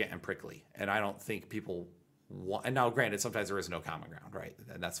arrogant and prickly. And I don't think people want, and now granted, sometimes there is no common ground, right?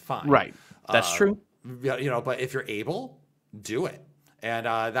 And that's fine. Right. That's true. But if you're able, do it. And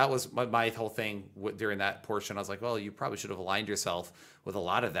that was my whole thing during that portion. I was like, well, you probably should have aligned yourself with a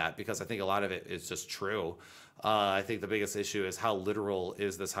lot of that, because I think a lot of it is just true. I think the biggest issue is how literal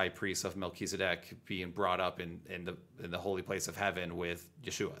is this high priest of Melchizedek being brought up in the holy place of heaven with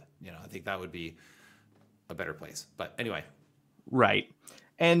Yeshua. I think that would be a better place. But anyway. Right.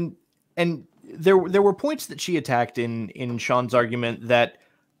 And there were points that she attacked in Sean's argument that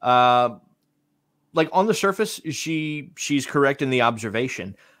on the surface, she's correct in the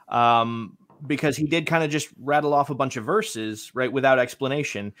observation, because he did kind of just rattle off a bunch of verses, right, without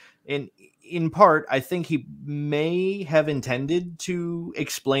explanation. And in part, I think he may have intended to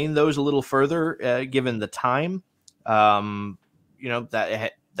explain those a little further, given the time. That's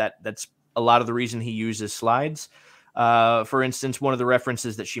a lot of the reason he uses slides. For instance, one of the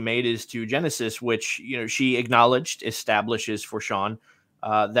references that she made is to Genesis, which she acknowledged establishes for Sean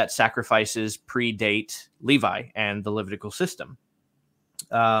that sacrifices predate Levi and the Levitical system.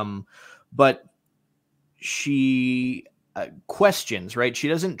 But she questions, right? She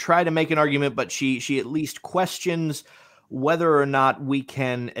doesn't try to make an argument, but she at least questions whether or not we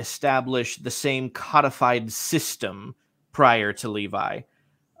can establish the same codified system prior to Levi.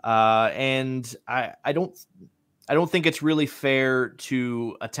 And I don't think it's really fair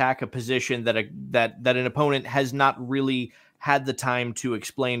to attack a position that an opponent has not really had the time to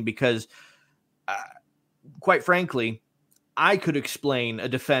explain, because quite frankly, I could explain a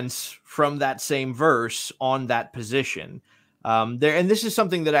defense from that same verse on that position. And this is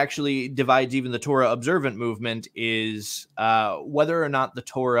something that actually divides even the Torah observant movement, is whether or not the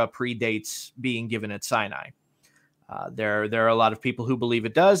Torah predates being given at Sinai. There are a lot of people who believe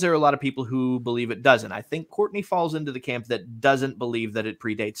it does. There are a lot of people who believe it doesn't. I think Courtney falls into the camp that doesn't believe that it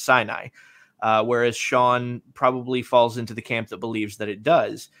predates Sinai, whereas Sean probably falls into the camp that believes that it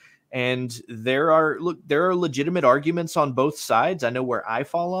does. And there are legitimate arguments on both sides. I know where I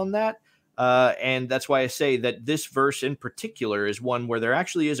fall on that. And that's why I say that this verse in particular is one where there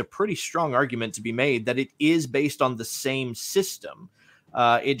actually is a pretty strong argument to be made that it is based on the same system.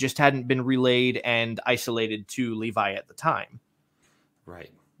 It just hadn't been relayed and isolated to Levi at the time.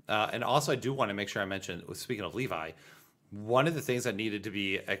 Right. And also, I do want to make sure I mention, speaking of Levi, one of the things that needed to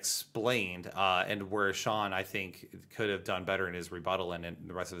be explained, and where Sean, I think, could have done better in his rebuttal and in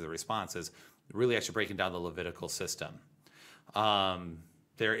the rest of the response, is really actually breaking down the Levitical system.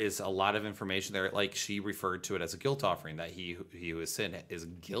 There is a lot of information there, like she referred to it as a guilt offering, that he who has sinned is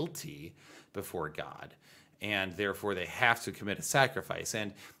guilty before God, and therefore they have to commit a sacrifice.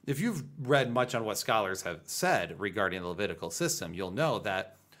 And if you've read much on what scholars have said regarding the Levitical system, you'll know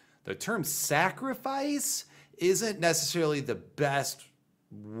that the term sacrifice isn't necessarily the best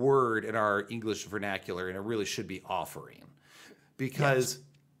word in our English vernacular, and it really should be offering. Because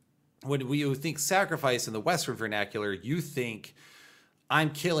when you think sacrifice in the Western vernacular, you think,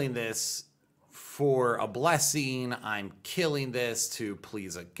 I'm killing this for a blessing, I'm killing this to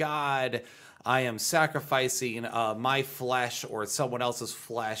please a God, I am sacrificing my flesh or someone else's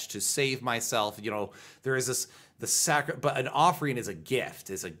flesh to save myself. There is but an offering is a gift,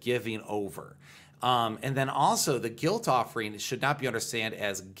 is a giving over. And then also the guilt offering should not be understood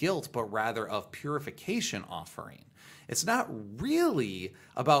as guilt, but rather of purification offering. It's not really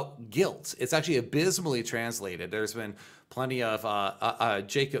about guilt. It's actually abysmally translated. There's been plenty of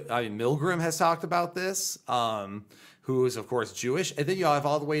Milgram has talked about this, who is of course Jewish, and then you have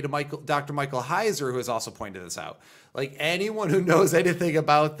all the way to Dr. Michael Heiser, who has also pointed this out. Like, anyone who knows anything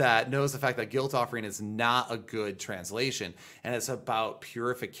about that knows the fact that guilt offering is not a good translation, and it's about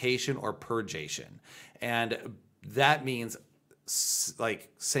purification or purgation. And that means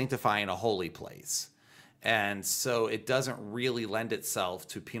like sanctifying a holy place. And so it doesn't really lend itself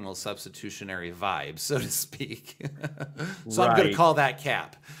to penal substitutionary vibes, so to speak. So I'm going to call that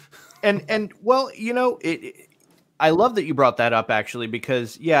cap. And well, I love that you brought that up, actually,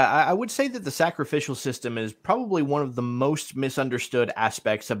 because, I would say that the sacrificial system is probably one of the most misunderstood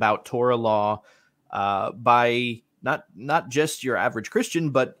aspects about Torah law by not just your average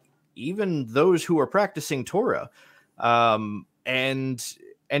Christian, but even those who are practicing Torah. And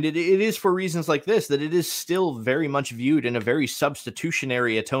it is for reasons like this that it is still very much viewed in a very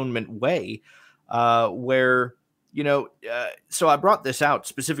substitutionary atonement way, where, so I brought this out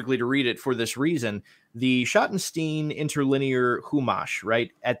specifically to read it for this reason. The Schottenstein Interlinear Humash, right,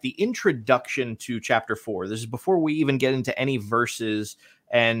 at the introduction to chapter 4, this is before we even get into any verses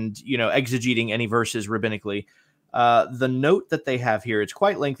and, exegeting any verses rabbinically. The note that they have here, it's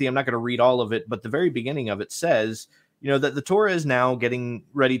quite lengthy. I'm not going to read all of it, but the very beginning of it says, that the Torah is now getting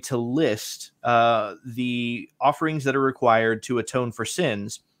ready to list the offerings that are required to atone for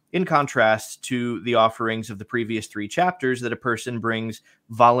sins, in contrast to the offerings of the previous 3 chapters that a person brings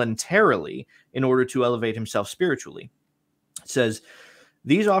voluntarily in order to elevate himself spiritually. It says,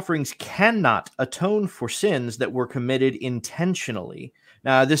 these offerings cannot atone for sins that were committed intentionally.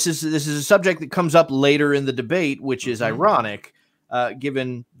 Now, this is a subject that comes up later in the debate, which is ironic,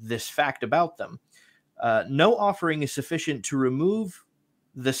 given this fact about them. No offering is sufficient to remove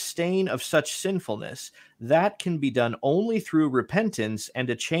the stain of such sinfulness. That can be done only through repentance and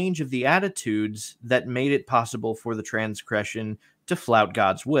a change of the attitudes that made it possible for the transgression to flout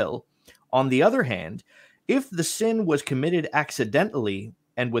God's will. On the other hand, if the sin was committed accidentally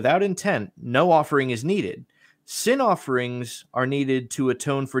and without intent, no offering is needed. Sin offerings are needed to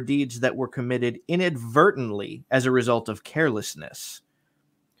atone for deeds that were committed inadvertently as a result of carelessness.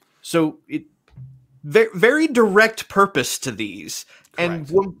 So it very direct purpose to these.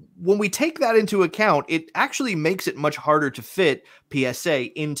 Correct. And when we take that into account, it actually makes it much harder to fit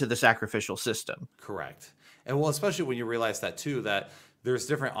PSA into the sacrificial system. Correct. And well, especially when you realize that too, that there's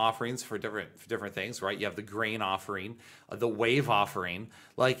different offerings for different things, right? You have the grain offering, the wave offering,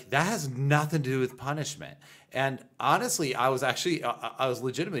 like that has nothing to do with punishment. And honestly, I was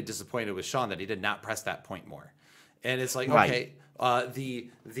legitimately disappointed with Sean that he did not press that point more. And it's like, Right. okay,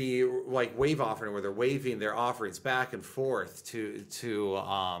 the like wave offering where they're waving their offerings back and forth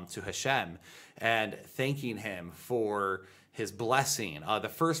to Hashem and thanking him for his blessing. The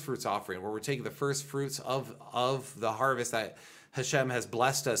first fruits offering where we're taking the first fruits of the harvest that Hashem has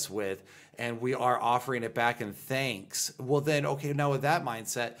blessed us with, and we are offering it back in thanks. Well, then, okay, now with that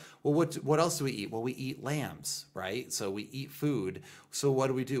mindset, well, what else do we eat? Well, we eat lambs, right? So we eat food. So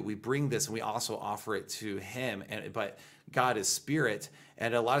what do? We bring this and we also offer it to him. But God is spirit,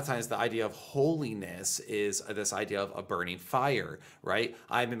 and a lot of times the idea of holiness is this idea of a burning fire, right?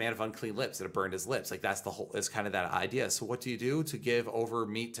 I'm a man of unclean lips that have burned his lips. Like that's is kind of that idea. So what do to give over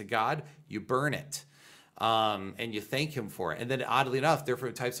meat to God? You burn it. And you thank him for it. And then oddly enough,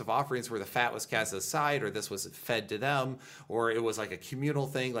 different types of offerings where the fat was cast aside, or this was fed to them, or it was like a communal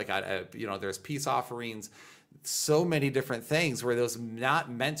thing, like, there's peace offerings, so many different things where those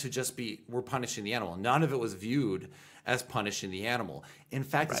not meant to just be, we're punishing the animal. None of it was viewed as punishing the animal. In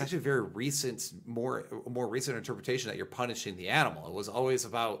fact, It's actually a very recent, more recent interpretation that you're punishing the animal. It was always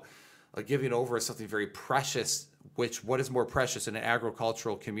about giving over something very precious, which what is more precious in an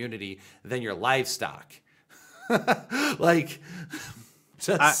agricultural community than your livestock? Like,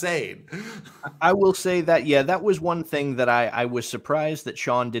 just saying. I will say that, yeah, that was one thing that I was surprised that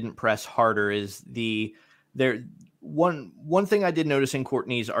Sean didn't press harder is one thing I did notice in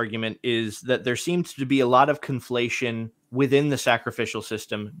Courtney's argument is that there seems to be a lot of conflation within the sacrificial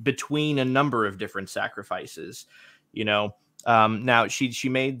system between a number of different sacrifices. Now she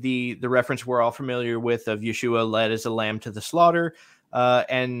made the reference we're all familiar with of Yeshua led as a lamb to the slaughter.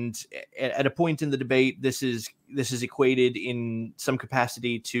 And at a point in the debate, this is equated in some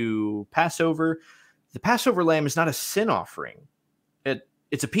capacity to Passover. The Passover lamb is not a sin offering.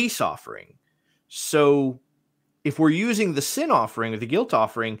 It's a peace offering. So if we're using the sin offering or the guilt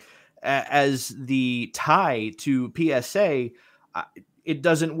offering as the tie to PSA, it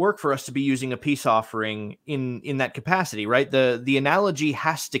doesn't work for us to be using a peace offering in that capacity, right? The analogy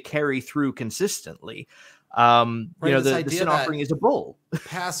has to carry through consistently. The sin offering is a bull.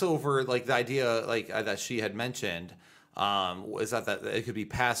 Passover, like the idea, that she had mentioned, is that it could be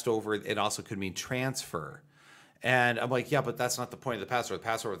passed over. It also could mean transfer. And I'm like, yeah, but that's not the point of the Passover. The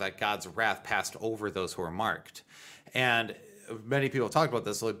Passover, that God's wrath passed over those who are marked. And many people talk about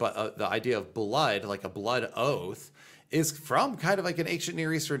this, but the idea of blood, like a blood oath, is from kind of like an ancient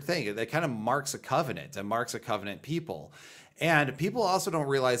Near Eastern thing. That kind of marks a covenant and marks a covenant people. And people also don't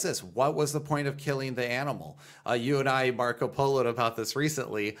realize this. What was the point of killing the animal? You and I, Marco Poloed about this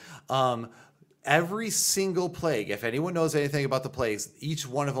recently. Every single plague, if anyone knows anything about the plagues, each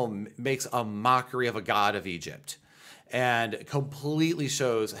one of them makes a mockery of a god of Egypt and completely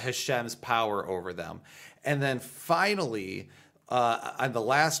shows Hashem's power over them. And then finally, on the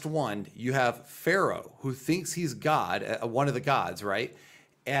last one, you have Pharaoh, who thinks he's God, one of the gods, right?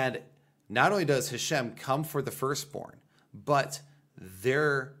 And not only does Hashem come for the firstborn, but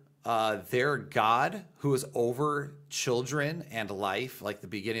their God, who is over children and life, like the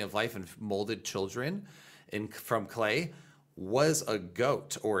beginning of life and molded children from clay, was a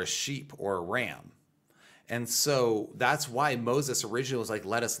goat or a sheep or a ram. And so that's why Moses originally was like,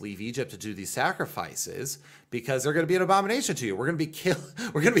 let us leave Egypt to do these sacrifices, because they're going to be an abomination to you. We're going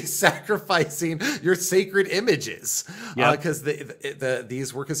to be sacrificing your sacred images, because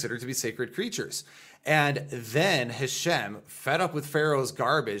these were considered to be sacred creatures. And then Hashem, fed up with Pharaoh's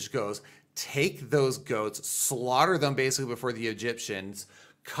garbage, goes, take those goats, slaughter them basically before the Egyptians,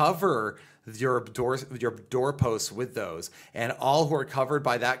 cover your doorposts with those, and all who are covered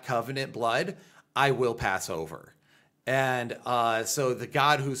by that covenant blood, I will pass over. And so the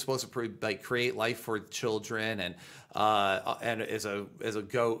God who's supposed to create life for children and as a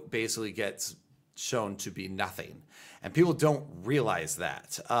goat basically gets shown to be nothing. And people don't realize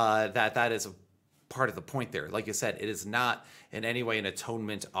that that is a part of the point there. Like you said, it is not in any way an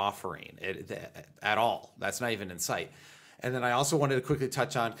atonement offering at all. That's not even in sight. And then I also wanted to quickly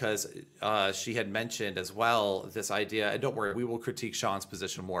touch on, because she had mentioned as well this idea, and don't worry, we will critique Sean's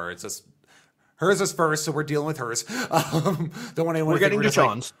position more. It's just Hers is first, so we're dealing with hers. Don't want anyone We're to think getting we're to just like,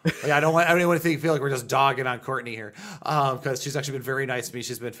 Sean's. yeah, I don't want anyone to feel like we're just dogging on Courtney here, because she's actually been very nice to me.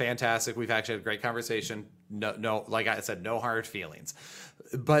 She's been fantastic. We've actually had a great conversation. No, like I said, no hard feelings.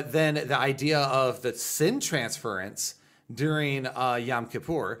 But then the idea of the sin transference during Yom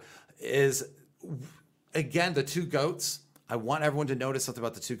Kippur is, again, the two goats. I want everyone to notice something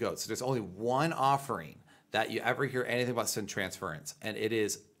about the two goats. There's only one offering that you ever hear anything about sin transference, and it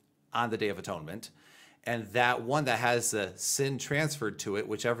is on the Day of Atonement. And that one that has the sin transferred to it,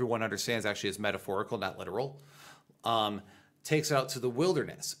 which everyone understands actually is metaphorical, not literal, takes it out to the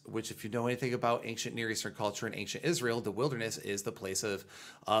wilderness, which, if you know anything about ancient Near Eastern culture and ancient Israel, the wilderness is the place of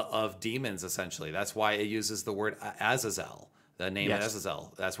demons, essentially. That's why it uses the word Azazel, the name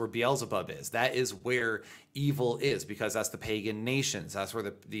Azazel. That's where Beelzebub is. That is where evil is, because that's the pagan nations. That's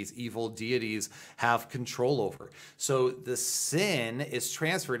where these evil deities have control over. So the sin is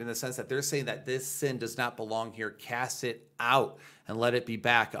transferred in the sense that they're saying that this sin does not belong here. Cast it out and let it be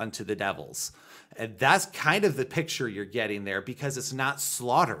back unto the devils. And that's kind of the picture you're getting there, because it's not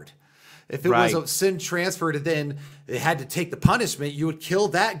slaughtered. If it was a sin transferred and then they had to take the punishment, you would kill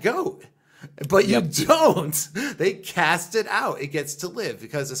that goat. But you don't. They cast it out. It gets to live,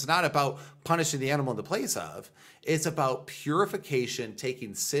 because it's not about punishing the animal in the place of. It's about purification,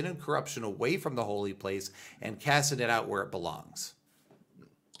 taking sin and corruption away from the holy place and casting it out where it belongs.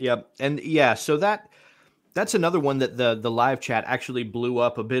 Yep. And yeah, so that's another one that the live chat actually blew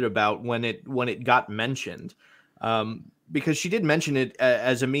up a bit about when it got mentioned, because she did mention it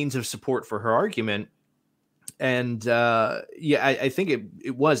as a means of support for her argument. And I think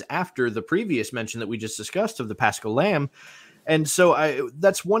it was after the previous mention that we just discussed of the Paschal Lamb. And so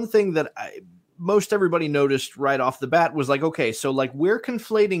that's one thing that most everybody noticed right off the bat was like, okay, so like we're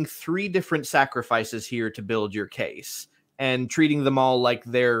conflating three different sacrifices here to build your case and treating them all like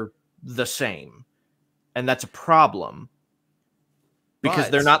they're the same. And that's a problem,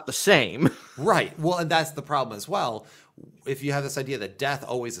 because they're not the same. Right. Well, and that's the problem as well. If you have this idea that death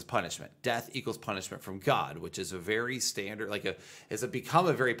always is punishment, death equals punishment from God, which is a very standard, it's become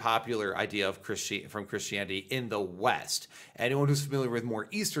a very popular idea of from Christianity in the West. Anyone who's familiar with more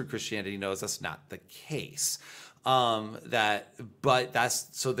Eastern Christianity knows that's not the case. Therefore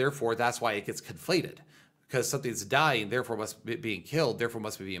that's why it gets conflated, because something's dying, therefore must be being killed, therefore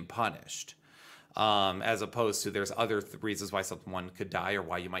must be being punished. As opposed to there's other reasons why someone could die or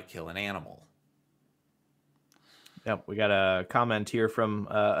why you might kill an animal. Yep, we got a comment here from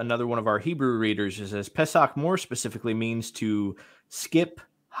another one of our Hebrew readers. It says, Pesach more specifically means to skip,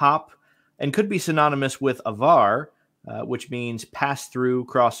 hop, and could be synonymous with avar, which means pass through,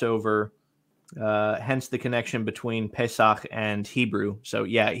 crossover, hence the connection between Pesach and Hebrew. So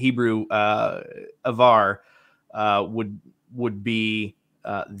yeah, Hebrew avar would be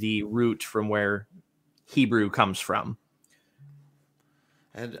the root from where Hebrew comes from.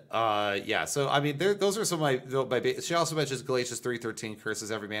 And so I mean, those are some of my. She also mentions Galatians 3:13 curses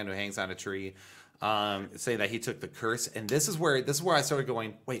every man who hangs on a tree, saying that he took the curse. And this is where I started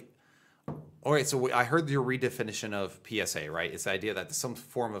going, wait, all right. So I heard your redefinition of PSA, right? It's the idea that some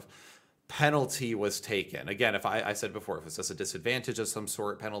form of penalty was taken. Again, if I said before, if it's just a disadvantage of some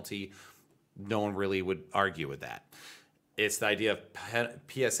sort, penalty, no one really would argue with that. It's the idea of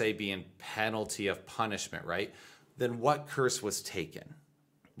PSA being penalty of punishment, right? Then what curse was taken?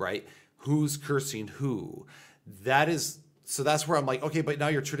 Right? Who's cursing who? So that's where I'm like, okay, but now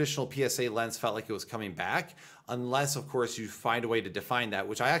your traditional PSA lens felt like it was coming back, unless, of course, you find a way to define that,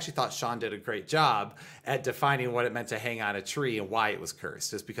 which I actually thought Sean did a great job at defining what it meant to hang on a tree and why it was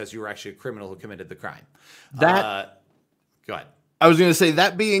cursed, just because you were actually a criminal who committed the crime. Go ahead. I was going to say,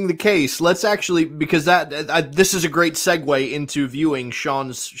 that being the case, let's actually, because this is a great segue into viewing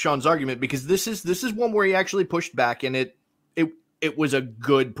Sean's argument, because this is one where he actually pushed back, and it was a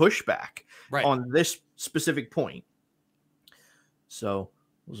good pushback on this specific point. So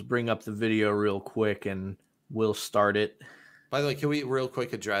let's bring up the video real quick and we'll start it. By the way, can we real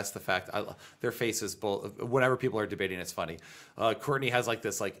quick address the fact their faces both, whenever people are debating, it's funny. Courtney has like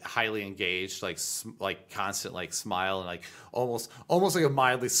this like highly engaged, like constant like smile and like almost like a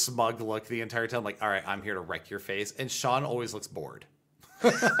mildly smug look the entire time. Like, all right, I'm here to wreck your face. And Sean always looks bored.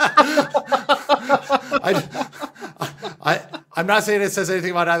 I'm not saying it says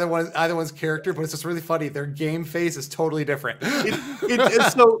anything about either one's character, but it's just really funny. Their game face is totally different. It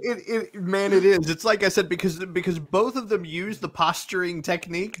is. It's like I said, because both of them use the posturing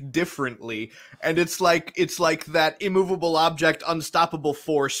technique differently, and it's like that immovable object, unstoppable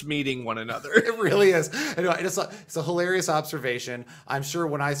force meeting one another. It really is. Anyway, it's a hilarious observation. I'm sure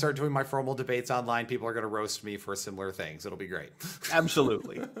when I start doing my formal debates online, people are going to roast me for similar things. It'll be great.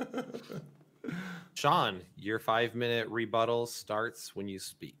 Absolutely. Sean, your 5-minute rebuttal starts when you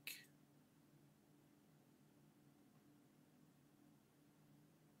speak.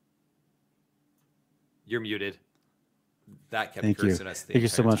 You're muted. That kept cursing us the Thank you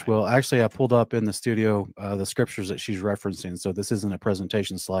so entire much, time. Will. Actually, I pulled up in the studio the scriptures that she's referencing. So this isn't a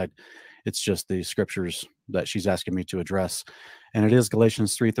presentation slide. It's just the scriptures that she's asking me to address. And it is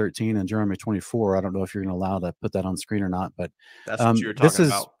Galatians 3:13 and Jeremiah 24. I don't know if you're going to allow to put that on screen or not, but That's what you were talking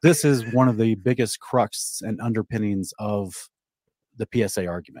about. This is one of the biggest crux and underpinnings of the PSA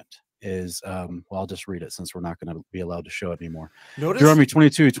argument. Is well, I'll just read it since we're not going to be allowed to show it anymore. Notice Deuteronomy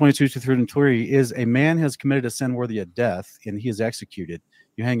 22:22-23 is a man has committed a sin worthy of death, and he is executed.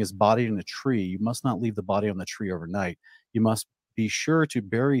 You hang his body in a tree. You must not leave the body on the tree overnight. You must be sure to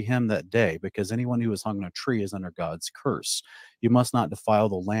bury him that day, because anyone who is hung on a tree is under God's curse. You must not defile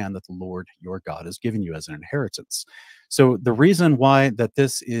the land that the Lord your God has given you as an inheritance. So the reason why that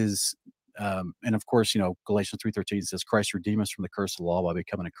this is and of course, Galatians 3:13 says, Christ redeemed us from the curse of the law by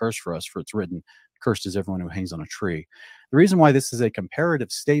becoming a curse for us, for it's written, cursed is everyone who hangs on a tree. The reason why this is a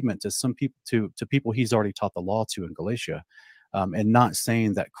comparative statement to some people, to people he's already taught the law to in Galatia, and not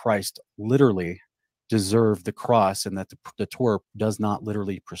saying that Christ literally deserved the cross and that the Torah does not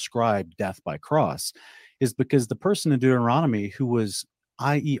literally prescribe death by cross, is because the person in Deuteronomy who was,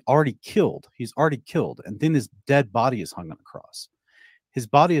 i.e., already killed, he's already killed, and then his dead body is hung on the cross. His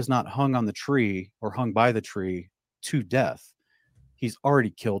body is not hung on the tree or hung by the tree to death. He's already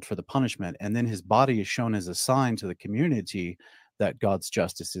killed for the punishment. And then his body is shown as a sign to the community that God's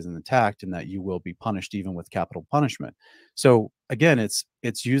justice is intact and that you will be punished even with capital punishment. So again, it's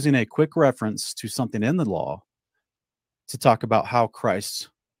using a quick reference to something in the law to talk about how Christ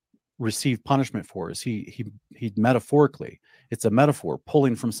received punishment for us. He metaphorically, it's a metaphor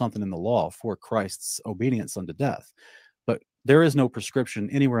pulling from something in the law for Christ's obedience unto death. But there is no prescription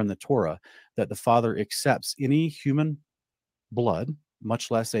anywhere in the Torah that the Father accepts any human blood, much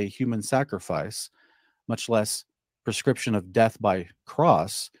less a human sacrifice, much less prescription of death by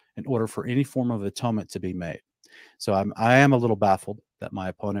cross, in order for any form of atonement to be made. So I am a little baffled that my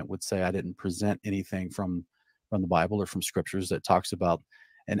opponent would say I didn't present anything from the Bible or from scriptures that talks about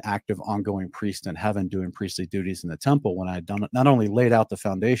an active, ongoing priest in heaven doing priestly duties in the temple, when I had done not only laid out the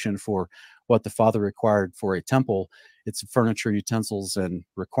foundation for what the Father required for a temple, its furniture, utensils, and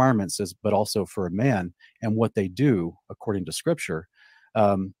requirements, but also for a man and what they do according to Scripture.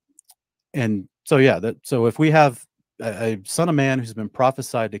 And so, yeah, so if we have a son of man who's been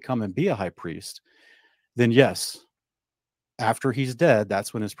prophesied to come and be a high priest, then yes, after he's dead,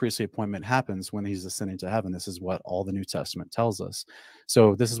 that's when his priestly appointment happens, when he's ascending to heaven. This is what all the New Testament tells us.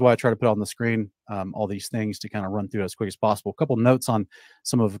 So this is why I try to put on the screen all these things to kind of run through as quick as possible. A couple notes on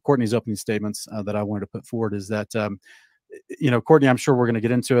some of Courtney's opening statements that I wanted to put forward is that, Courtney, I'm sure we're going to get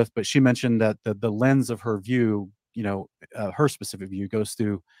into it, but she mentioned that the lens of her view, her specific view goes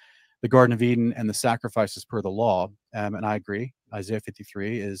through the Garden of Eden and the sacrifices per the law. And I agree. Isaiah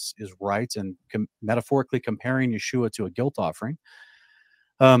 53 is right, and metaphorically comparing Yeshua to a guilt offering.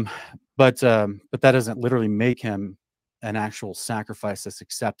 But that doesn't literally make him an actual sacrifice that's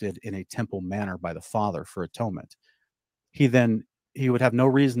accepted in a temple manner by the Father for atonement. He would have no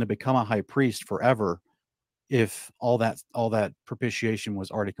reason to become a high priest forever if all that propitiation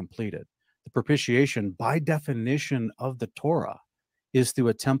was already completed. The propitiation, by definition of the Torah, is through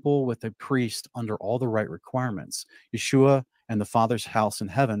a temple with a priest under all the right requirements. Yeshua and the Father's house in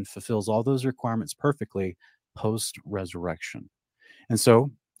heaven fulfills all those requirements perfectly post-resurrection. And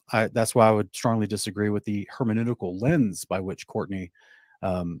so that's why I would strongly disagree with the hermeneutical lens by which Courtney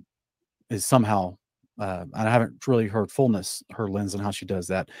is somehow, and I haven't really heard her lens and how she does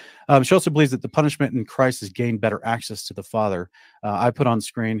that. She also believes that the punishment in Christ has gained better access to the Father. I put on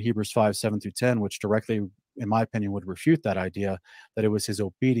screen Hebrews 5:7-10, which directly, in my opinion, would refute that idea that it was his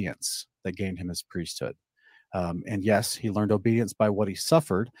obedience that gained him his priesthood. And yes, he learned obedience by what he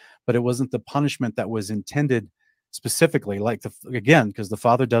suffered, but it wasn't the punishment that was intended specifically, because the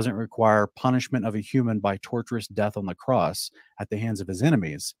Father doesn't require punishment of a human by torturous death on the cross at the hands of his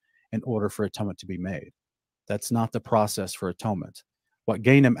enemies in order for atonement to be made. That's not the process for atonement. What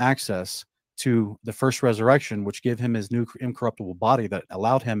gained him access to the first resurrection, which gave him his new incorruptible body that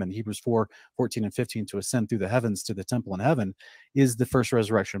allowed him in Hebrews 4:14-15 to ascend through the heavens to the temple in heaven, is the first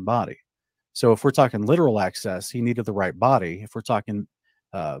resurrection body. So if we're talking literal access, he needed the right body. If we're talking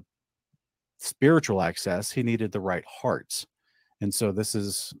spiritual access, he needed the right heart. And so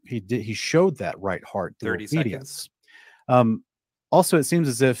he showed that right heart through 30 obedience. Also, it seems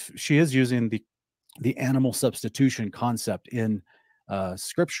as if she is using the animal substitution concept in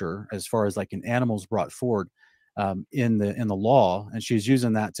Scripture, as far as like an animal's brought forward. in the law, and she's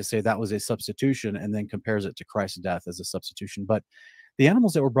using that to say that was a substitution, and then compares it to Christ's death as a substitution. But the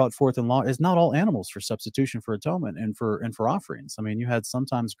animals that were brought forth in law is not all animals for substitution, for atonement, and for offerings. I mean, you had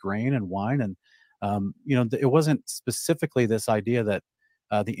sometimes grain and wine, and it wasn't specifically this idea that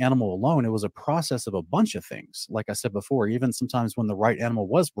the animal alone. It was a process of a bunch of things. Like I said before, even sometimes when the right animal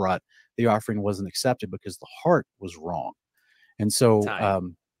was brought, the offering wasn't accepted because the heart was wrong. And so,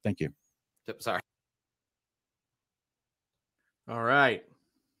 thank you. Sorry. All right.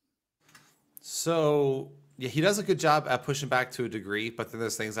 So yeah, he does a good job at pushing back to a degree, but then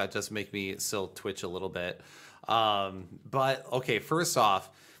there's things that just make me still twitch a little bit. But okay, first off,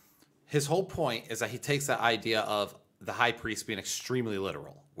 his whole point is that he takes that idea of the high priest being extremely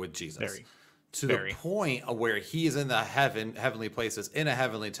literal with Jesus the point of where he is in the heavenly places, in a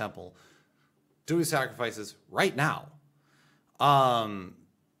heavenly temple, doing sacrifices right now.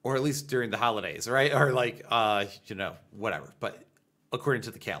 Or at least during the holidays, right? Or like, whatever. But according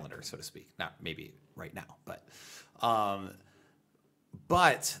to the calendar, so to speak. Not maybe right now,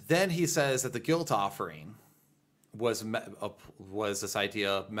 but then he says that the guilt offering was this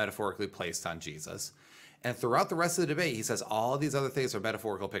idea metaphorically placed on Jesus. And throughout the rest of the debate, he says all these other things are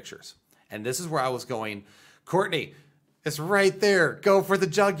metaphorical pictures. And this is where I was going, Courtney, it's right there. Go for the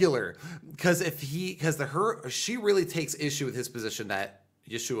jugular. Because she really takes issue with his position that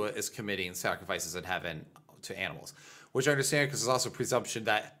Yeshua is committing sacrifices in heaven to animals, which I understand because there's also presumption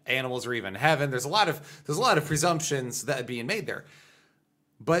that animals are even in heaven. There's a lot of presumptions that are being made there.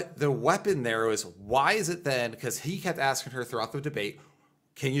 But the weapon there was, why is it then? Because he kept asking her throughout the debate,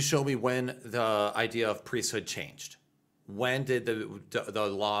 can you show me when the idea of priesthood changed? When did the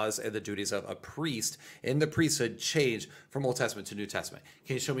laws and the duties of a priest in the priesthood change from Old Testament to New Testament?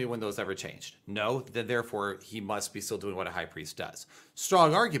 Can you show me when those ever changed? No, then therefore he must be still doing what a high priest does.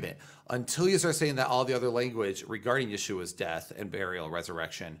 Strong argument. Until you start saying that all the other language regarding Yeshua's death and burial,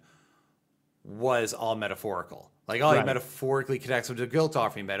 resurrection, was all metaphorical. Like, he metaphorically connects him to guilt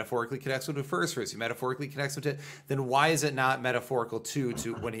offering, metaphorically connects him to first fruits, he metaphorically connects him to, then why is it not metaphorical to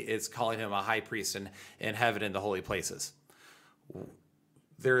when it's calling him a high priest in heaven in the holy places?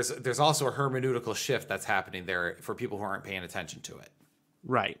 There's also a hermeneutical shift that's happening there for people who aren't paying attention to it.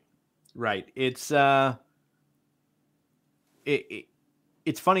 Right. It's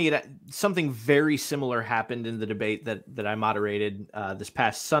it's funny. Something very similar happened in the debate that I moderated this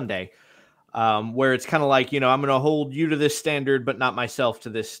past Sunday, where it's kind of like, I'm going to hold you to this standard, but not myself to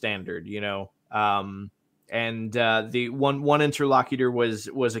this standard, and the one interlocutor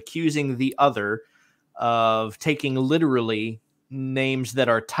was accusing the other of taking literally names that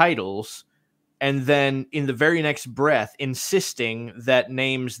are titles, and then in the very next breath insisting that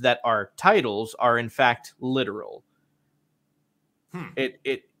names that are titles are in fact literal.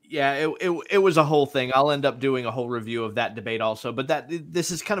 It was a whole thing. I'll end up doing a whole review of that debate also, but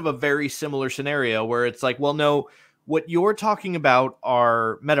this is kind of a very similar scenario where it's like, well, no, what you're talking about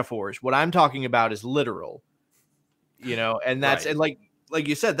are metaphors. What I'm talking about is literal, and that's, and like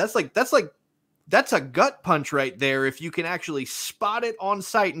you said, that's a gut punch right there. If you can actually spot it on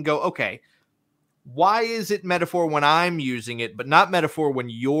sight and go, okay, why is it metaphor when I'm using it, but not metaphor when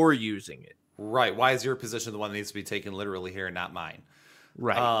you're using it? Right. Why is your position the one that needs to be taken literally here and not mine?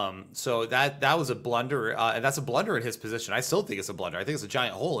 Right. So that was a blunder, and that's a blunder in his position. I still think it's a blunder. I think it's a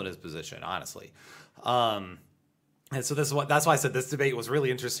giant hole in his position, honestly. And so that's why I said this debate was really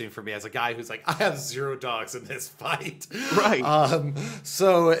interesting for me as a guy who's like, I have 0 dogs in this fight. Right.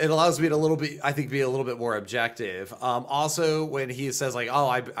 So it allows me to be a little bit more objective. Also, when he says like, oh,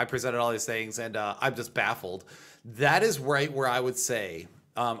 I presented all these things and I'm just baffled. That is right where I would say,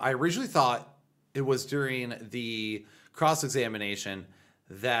 I originally thought it was during the cross-examination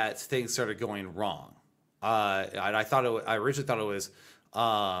that things started going wrong. I originally thought it was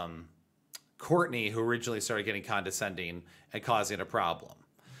Courtney who originally started getting condescending and causing a problem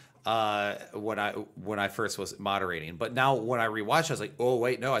when I first was moderating. But now when I rewatched, I was like, oh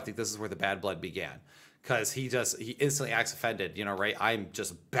wait, no, I think this is where the bad blood began, because he instantly acts offended. Right? I'm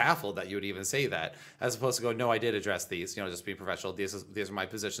just baffled that you would even say that, as opposed to go, no, I did address these. Just being professional. These are my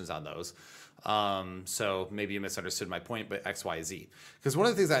positions on those. So maybe you misunderstood my point, but X, Y, Z. Because one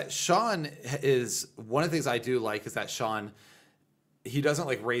of the things I do like is that Sean, he doesn't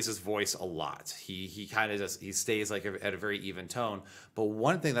like raise his voice a lot. He kind of he stays like at a very even tone. But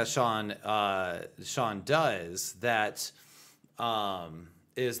one thing that Sean does that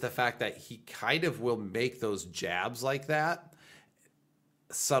is the fact that he kind of will make those jabs like that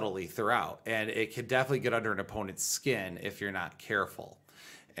subtly throughout, and it can definitely get under an opponent's skin if you're not careful.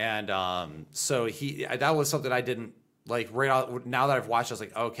 And so that was something I didn't like right out. Now that I've watched, I was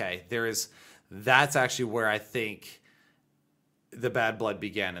like, okay, that's actually where I think the bad blood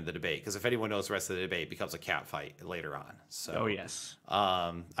began in the debate. Because if anyone knows the rest of the debate, it becomes a cat fight later on. So, Oh, yes.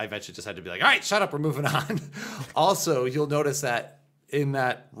 I eventually just had to be like, all right, shut up, we're moving on. Also, you'll notice that in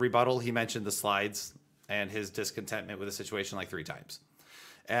that rebuttal, he mentioned the slides and his discontentment with the situation like 3 times.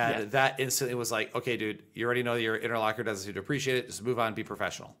 And that instantly was like, okay, dude, you already know your interlocutor doesn't seem to appreciate it. Just move on, be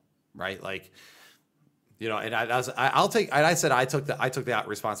professional, right? Like, you know, and I said I took the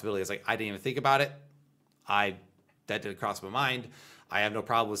responsibility. It's like, I didn't even think about it. That didn't cross my mind. I have no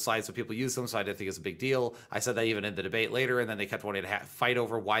problem with slides when people use them, so I didn't think it's a big deal. I said that even in the debate later, and then they kept wanting to fight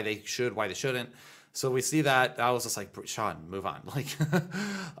over why they should, why they shouldn't. So we see that. I was just like, Sean, move on. Like,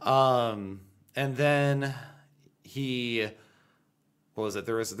 and then what was it?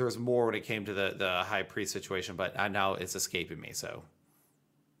 There was more when it came to the high priest situation, but now it's escaping me. So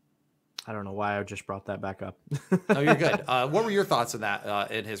I don't know why I just brought that back up. no, you're good. What were your thoughts on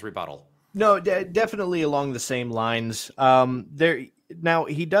that in his rebuttal? No, definitely along the same lines. Now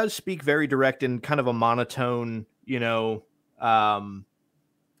he does speak very direct and kind of a monotone, you know,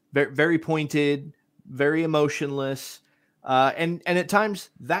 very, very pointed, very emotionless, and at times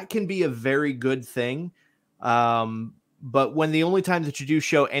that can be a very good thing. But when the only time that you do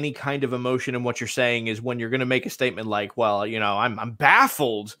show any kind of emotion in what you're saying is when you're going to make a statement like, well, you know, I'm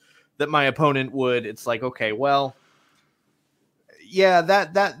baffled that my opponent would, it's like, okay, well, yeah,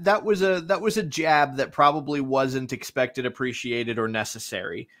 that was a jab that probably wasn't expected, appreciated, or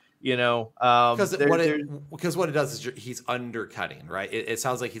necessary. You know, because what it does is he's undercutting, right? It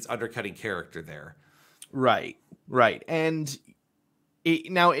sounds like he's undercutting character there, right, and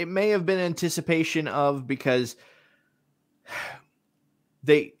now it may have been anticipation of, because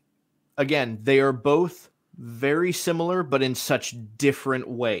they are both very similar, but in such different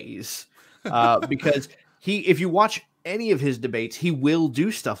ways. Because if you watch any of his debates, he will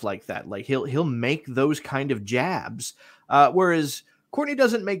do stuff like that. Like he'll make those kind of jabs. Whereas Courtney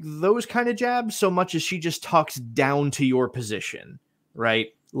doesn't make those kind of jabs so much as she just talks down to your position,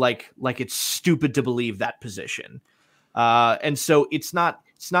 right? Like it's stupid to believe that position. And so it's not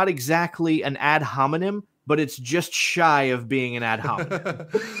exactly an ad hominem, but it's just shy of being an ad hominem.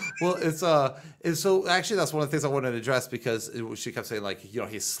 Well, it's so actually that's one of the things I wanted to address, because she kept saying, like, you know,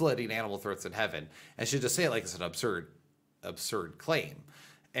 he's slitting animal throats in heaven, and she just say it like it's an absurd claim.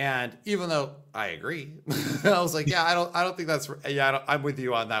 And even though I agree, I was like, yeah, I don't think that's, I'm with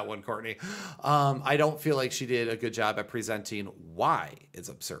you on that one, Courtney. I don't feel like she did a good job at presenting why it's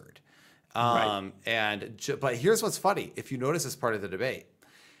absurd. Right. But here's what's funny. If you notice this part of the debate,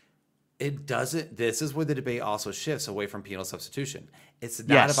 this is where the debate also shifts away from penal substitution. It's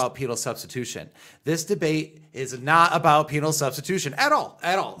not about penal substitution. This debate is not about penal substitution at all.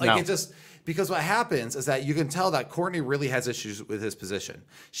 Like, no. Because what happens is that you can tell that Courtney really has issues with his position.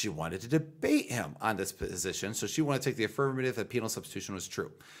 She wanted to debate him on this position, so she wanted to take the affirmative that penal substitution was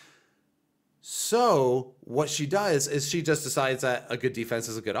true. So what she does is she just decides that a good defense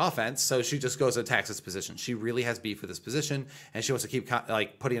is a good offense. So she just goes and attacks his position. She really has beef with this position, and she wants to keep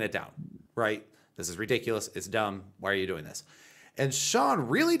putting it down, right? This is ridiculous. It's dumb. Why are you doing this? And Sean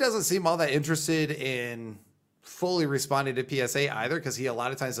really doesn't seem all that interested in fully responding to PSA either, because he a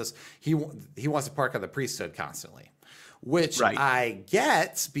lot of times does. He wants to park on the priesthood constantly, which I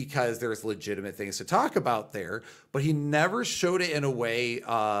get because there's legitimate things to talk about there, but he never showed it in a way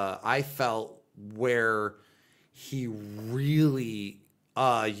I felt where he really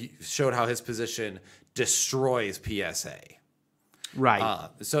showed how his position destroys PSA. Right.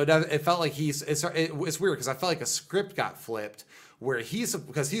 So it felt like it's weird, because I felt like a script got flipped where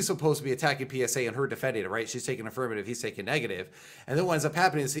because he's supposed to be attacking PSA and her defending it, right? She's taking affirmative, he's taking negative. And then what ends up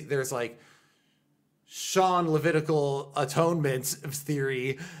happening is there's like Sean Levitical atonement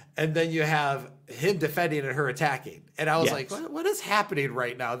theory, and then you have him defending and her attacking. And I was like, what is happening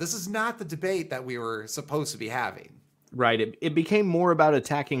right now? This is not the debate that we were supposed to be having. Right. It became more about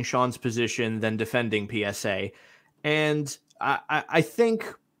attacking Sean's position than defending PSA. And I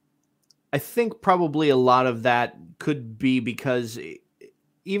think probably a lot of that could be because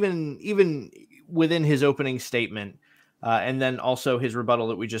even within his opening statement, and then also his rebuttal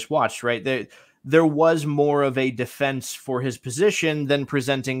that we just watched, right? There was more of a defense for his position than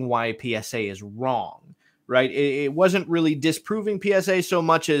presenting why PSA is wrong, right? It wasn't really disproving PSA so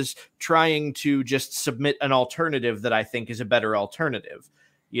much as trying to just submit an alternative that I think is a better alternative,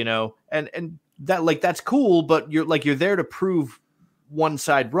 you know? And that, like, that's cool, but you're there to prove one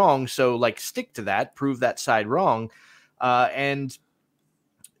side wrong. So, like, stick to that, prove that side wrong. And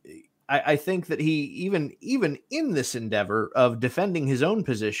I think that he, even in this endeavor of defending his own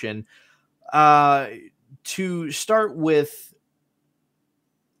position, to start with,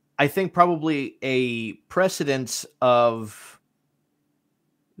 I think probably a precedence of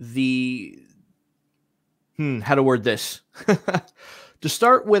the how to word this. To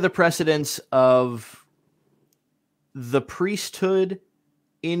start with a precedence of the priesthood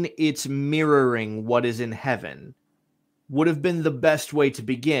in its mirroring what is in heaven would have been the best way to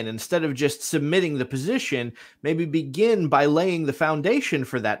begin. Instead of just submitting the position, maybe begin by laying the foundation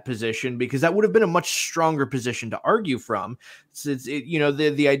for that position, because that would have been a much stronger position to argue from.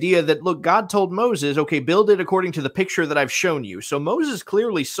 The idea that, look, God told Moses, okay, build it according to the picture that I've shown you. So Moses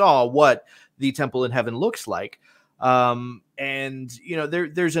clearly saw what the temple in heaven looks like. There's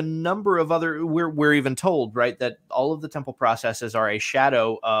a number of other, we're even told, right, that all of the temple processes are a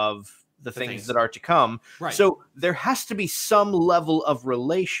shadow of the things that are to come. Right. So there has to be some level of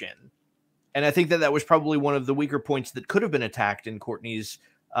relation. And I think that was probably one of the weaker points that could have been attacked in Courtney's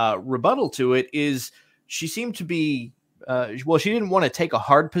rebuttal to it. Is she seemed to be, she didn't want to take a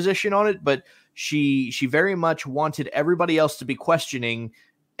hard position on it, but she very much wanted everybody else to be questioning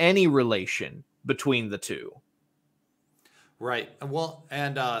any relation between the two. Right. Well,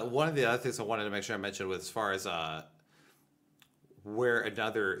 and one of the other things I wanted to make sure I mentioned was as far as where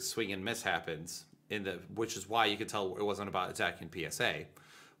another swing and miss happens which is why you could tell it wasn't about attacking PSA,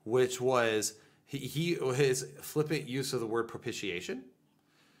 which was his flippant use of the word propitiation.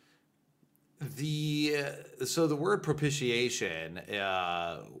 So the word propitiation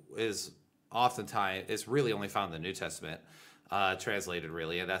is oftentimes is really only found in the New Testament, translated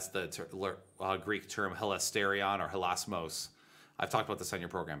really, and that's the Greek term hilasterion or hilasmos. I've talked about this on your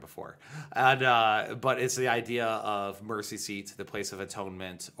program before, and but it's the idea of mercy seat, the place of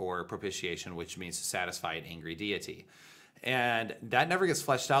atonement, or propitiation, which means to satisfy an angry deity, and that never gets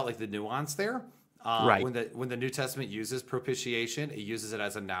fleshed out, like the nuance there. Right. When the New Testament uses propitiation, it uses it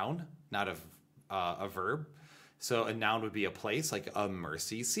as a noun, not a verb. So a noun would be a place, like a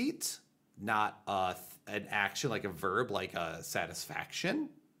mercy seat, not an action, like a verb, like a satisfaction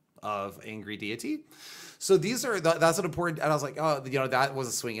of angry deity. So that's an important, and I was like, oh, that was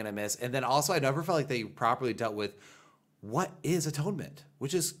a swing and a miss. And then also I never felt like they properly dealt with what is atonement,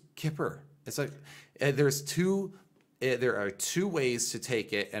 which is kippur. It's like, there are two ways to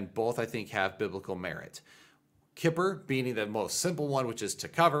take it, and both I think have biblical merit. Kippur being the most simple one, which is to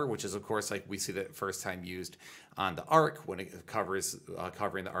cover, which is of course like we see the first time used on the ark when it covers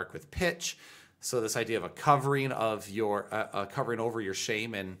covering the ark with pitch. So this idea of a covering of your covering over your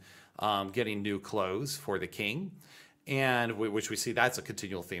shame and getting new clothes for the king, and which we see that's a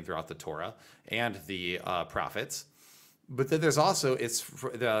continual theme throughout the Torah and the prophets. But then there's also,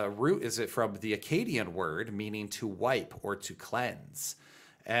 the root is it from the Akkadian word meaning to wipe or to cleanse,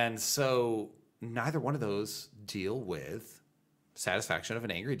 and so neither one of those deal with satisfaction of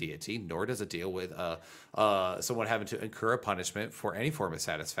an angry deity, nor does it deal with someone having to incur a punishment for any form of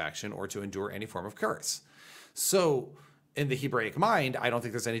satisfaction or to endure any form of curse. So in the Hebraic mind, I don't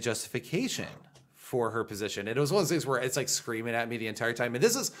think there's any justification for her position. And it was one of those things where it's like screaming at me the entire time. And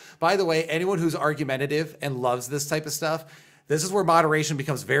this is, by the way, anyone who's argumentative and loves this type of stuff, this is where moderation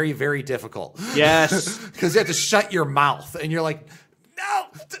becomes very, very difficult. Yes. Because you have to shut your mouth and you're like, no,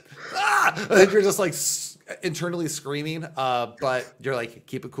 and you're just like internally screaming, but you're like,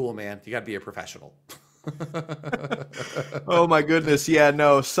 keep it cool, man. You got to be a professional. Oh my goodness. Yeah,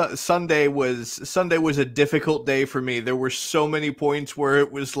 no, Sunday was a difficult day for me. There were so many points where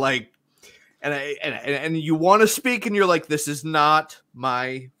it was like, and you want to speak and you're like, this is not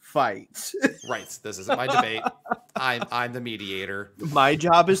my fight. Right. This isn't my debate. I'm the mediator. My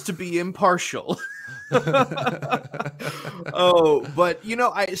job is to be impartial. Oh, but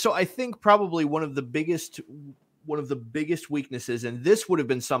I think probably one of the biggest weaknesses, and this would have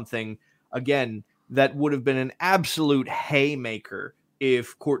been something again that would have been an absolute haymaker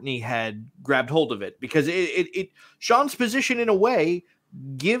if Courtney had grabbed hold of it, because it Sean's position in a way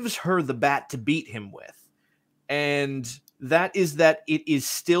gives her the bat to beat him with, and that is that it is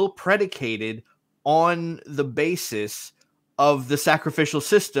still predicated on the basis of the sacrificial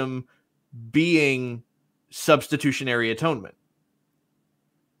system being substitutionary atonement,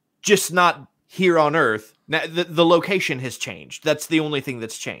 just not here on earth. Now, the location has changed. That's the only thing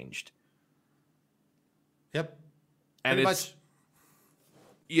that's changed. Yep. And pretty it's,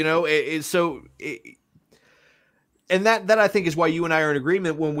 much. And that I think is why you and I are in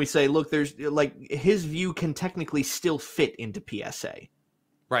agreement when we say, look, there's like his view can technically still fit into PSA.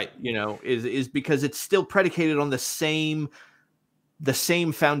 Right. Is because it's still predicated on the same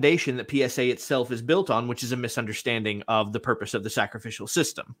foundation that PSA itself is built on, which is a misunderstanding of the purpose of the sacrificial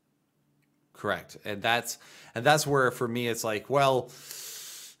system. Correct. And that's where for me it's like, well,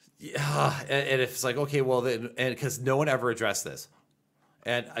 yeah, and it's like, okay, well then, and because no one ever addressed this.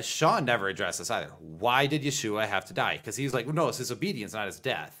 And Sean never addressed this either. Why did Yeshua have to die? Because he's like, no, it's his obedience, not his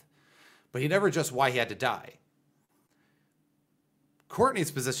death. But he never addressed why he had to die. Courtney's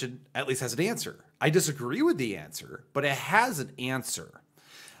position at least has an answer. I disagree with the answer, but it has an answer.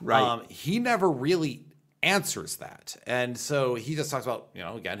 Right. He never really answers that. And so he just talks about,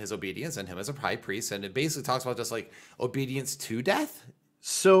 again, his obedience and him as a high priest. And it basically talks about just like obedience to death.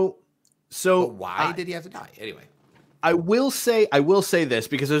 So But why did he have to die? Anyway. I will say this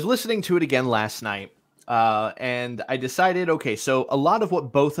because I was listening to it again last night, and I decided, okay, so a lot of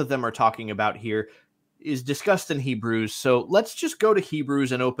what both of them are talking about here is discussed in Hebrews. So let's just go to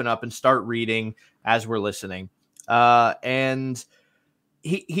Hebrews and open up and start reading as we're listening. And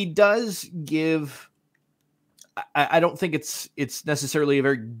he does give. I don't think it's necessarily a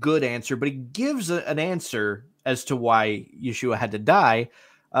very good answer, but he gives an answer as to why Yeshua had to die,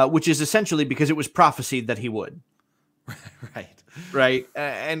 which is essentially because it was prophesied that he would. Right.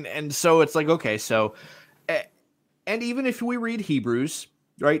 And so it's like, okay, so, and even if we read Hebrews,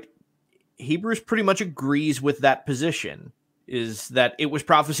 right, Hebrews pretty much agrees with that position, is that it was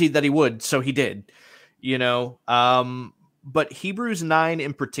prophesied that he would, so he did, but Hebrews 9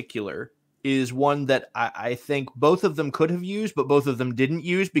 in particular is one that I think both of them could have used, but both of them didn't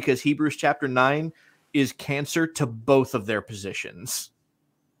use, because Hebrews chapter 9 is cancer to both of their positions.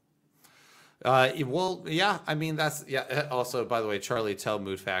 Well, yeah, I mean, also, by the way, Charlie Tell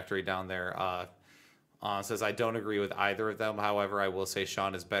Mood Factory down there says, I don't agree with either of them. However, I will say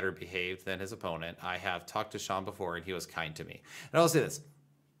Sean is better behaved than his opponent. I have talked to Sean before, and he was kind to me. And I'll say this.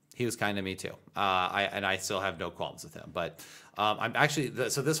 He was kind to me too. I still have no qualms with him. But I'm actually,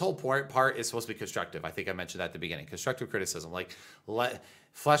 so this whole part is supposed to be constructive. I think I mentioned that at the beginning. Constructive criticism, like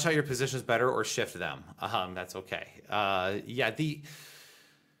flesh out your positions better or shift them. That's okay.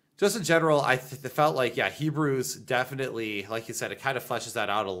 Just in general, I felt like, Hebrews definitely, like you said, it kind of fleshes that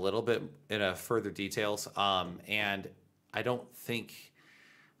out a little bit in further details. And I don't think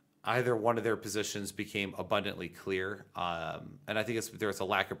either one of their positions became abundantly clear. And I think there's a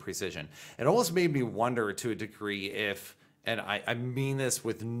lack of precision. It almost made me wonder to a degree if, and I mean this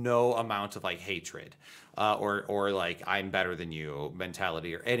with no amount of like hatred or like I'm better than you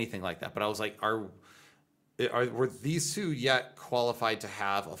mentality or anything like that. But I was like, were these two yet qualified to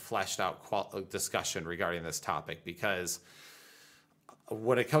have a fleshed out discussion regarding this topic? Because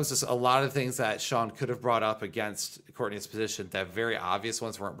when it comes to a lot of things that Sean could have brought up against Courtney's position, that very obvious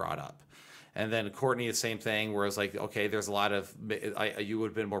ones weren't brought up. And then Courtney, the same thing, where it's like, okay, there's a lot of, you would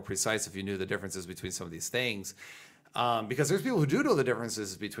have been more precise if you knew the differences between some of these things. Because there's people who do know the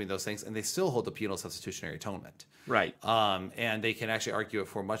differences between those things, and they still hold the penal substitutionary atonement. Right. And they can actually argue it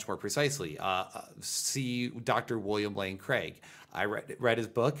for much more precisely. See Dr. William Lane Craig. I read his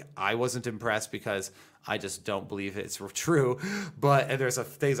book. I wasn't impressed because I just don't believe it's true. And there's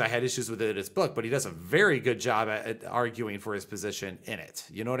things I had issues with in his book, but he does a very good job at arguing for his position in it.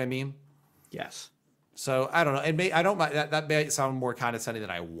 You know what I mean? Yes. So I don't know. I don't mind that may sound more condescending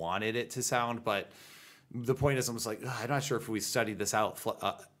than I wanted it to sound, but the point is, I'm just like, I'm not sure if we studied this out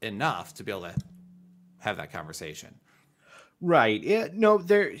enough to be able to have that conversation. Right. Yeah. No,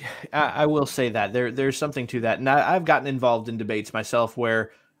 I will say that there's something to that. And I've gotten involved in debates myself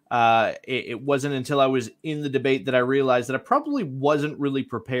where it wasn't until I was in the debate that I realized that I probably wasn't really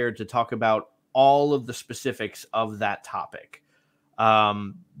prepared to talk about all of the specifics of that topic.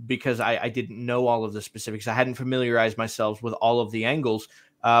 Because I didn't know all of the specifics. I hadn't familiarized myself with all of the angles,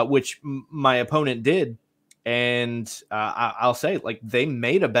 which my opponent did. And I'll say, like, they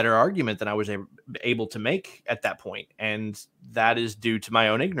made a better argument than I was able to make at that point. And that is due to my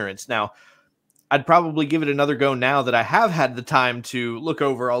own ignorance. Now, I'd probably give it another go now that I have had the time to look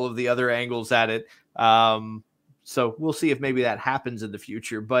over all of the other angles at it. So we'll see if maybe that happens in the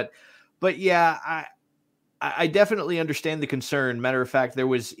future. But yeah, I definitely understand the concern. Matter of fact, there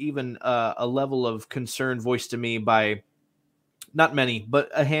was even a level of concern voiced to me by not many, but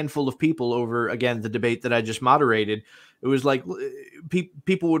a handful of people over, again, the debate that I just moderated. It was like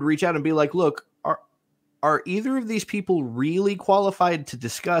people would reach out and be like, look, are either of these people really qualified to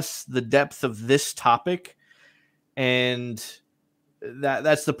discuss the depth of this topic? And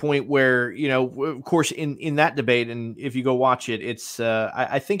that's the point where, of course, in that debate, and if you go watch it, it's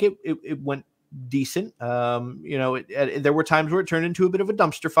I think it went decent. There were times where it turned into a bit of a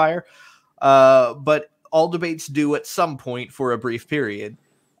dumpster fire, but all debates do at some point for a brief period.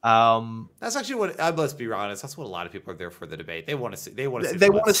 That's actually what. Let's be honest. That's what a lot of people are there for the debate. They want to see. They want to see. They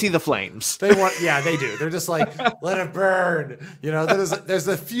want to see the flames. Yeah, they do. They're just like, let it burn. You know, there's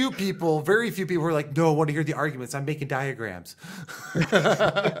a few people, very few people who are like, no, I want to hear the arguments. I'm making diagrams.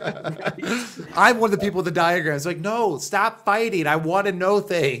 I'm one of the people with the diagrams. Like, no, stop fighting. I want to know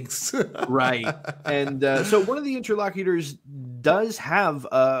things. Right. And so one of the interlocutors does have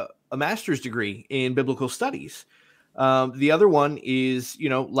a master's degree in biblical studies. The other one is,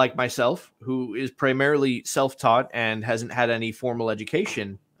 like myself, who is primarily self-taught and hasn't had any formal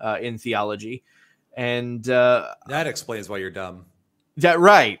education in theology. And that explains why you're dumb. That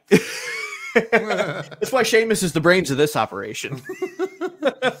right. That's why Seamus is the brains of this operation.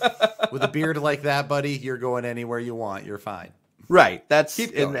 With a beard like that, buddy, you're going anywhere you want. You're fine. Right. That's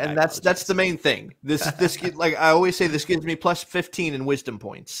that's the main thing. This like I always say, this gives me plus 15 in wisdom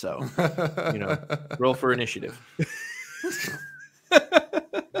points. So roll for initiative.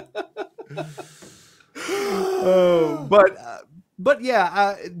 But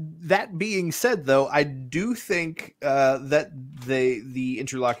yeah. That being said, though, I do think that the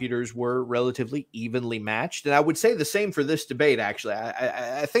interlocutors were relatively evenly matched, and I would say the same for this debate. Actually,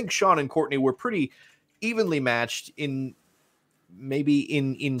 I think Sean and Courtney were pretty evenly matched in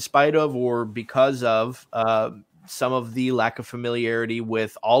spite of or because of some of the lack of familiarity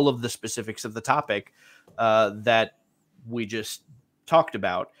with all of the specifics of the topic that we just talked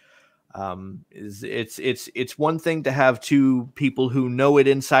about. It's one thing to have two people who know it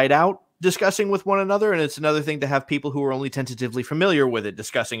inside out discussing with one another, and it's another thing to have people who are only tentatively familiar with it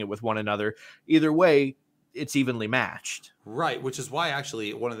discussing it with one another. Either way, it's evenly matched. Right, which is why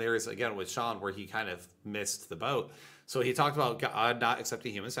actually one of the areas, again, with Sean, where he kind of missed the boat. So he talked about God not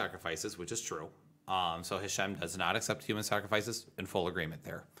accepting human sacrifices, which is true. So Hashem does not accept human sacrifices, in full agreement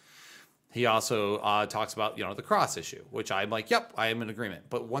there. He also talks about, the cross issue, which I'm like, yep, I am in agreement.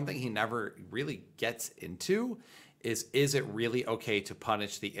 But one thing he never really gets into is it really okay to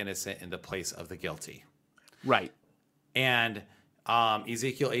punish the innocent in the place of the guilty? Right. And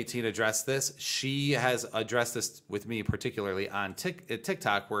Ezekiel 18 addressed this. She has addressed this with me particularly on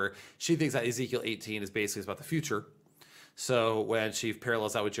TikTok, where she thinks that Ezekiel 18 is basically about the future. So when she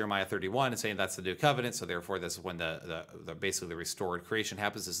parallels that with Jeremiah 31 and saying that's the new covenant, so therefore this is when the basically the restored creation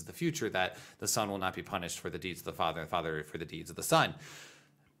happens. This is the future, that the Son will not be punished for the deeds of the Father, and the Father for the deeds of the Son.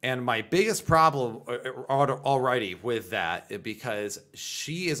 And my biggest problem already with that, because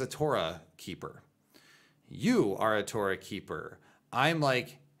she is a Torah keeper. You are a Torah keeper. I'm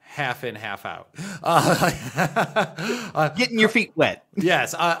like half in, half out. Getting your feet wet.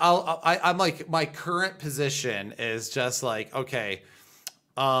 Yes, I'm like, my current position is just like, okay,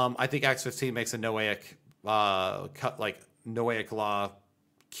 I think Acts 15 makes a Noahic law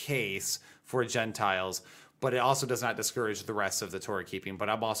case for Gentiles, but it also does not discourage the rest of the Torah keeping. But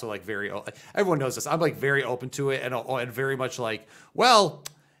I'm also like everyone knows this. I'm like very open to it and very much like, well,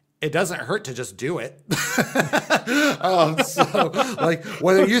 it doesn't hurt to just do it. So, like,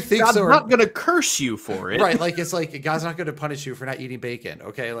 whether you think God's so, not going to curse you for it, right? Like, it's like God's not going to punish you for not eating bacon.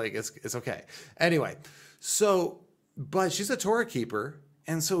 Okay, like it's okay. Anyway, so but she's a Torah keeper,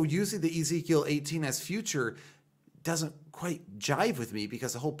 and so using the Ezekiel 18 as future doesn't quite jive with me,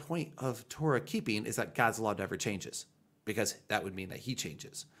 because the whole point of Torah keeping is that God's law never changes, because that would mean that He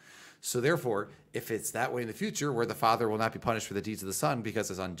changes. So therefore, if it's that way in the future, where the Father will not be punished for the deeds of the Son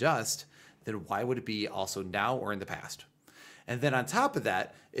because it's unjust, then why would it be also now or in the past? And then on top of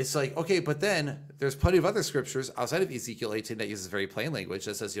that, it's like, okay, but then there's plenty of other scriptures outside of Ezekiel 18 that uses very plain language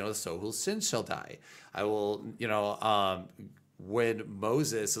that says, so whose sin shall die. I will, when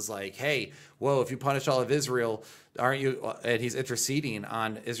Moses is like, hey, whoa, if you punish all of Israel, aren't you? And he's interceding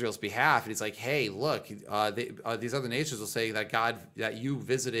on Israel's behalf. And he's like, hey, look, these other nations will say that you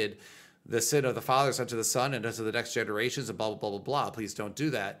visited the sin of the fathers unto the son and unto the next generations, and blah, blah, blah, blah, blah. Please don't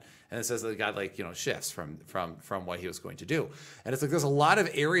do that. And it says that God shifts from what he was going to do. And it's like, there's a lot of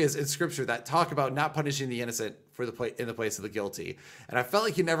areas in scripture that talk about not punishing the innocent in the place of the guilty. And I felt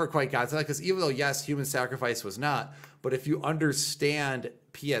like he never quite got to that, because even though, yes, human sacrifice was not, but if you understand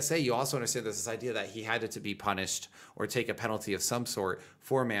PSA, you also understand there's this idea that he had to be punished or take a penalty of some sort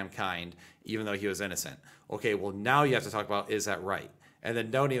for mankind, even though he was innocent. Okay, well, now you have to talk about, is that right? And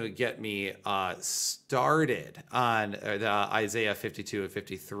then don't even get me started on the Isaiah 52 and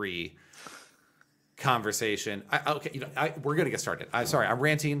 53 conversation. We're going to get started. I'm sorry. I'm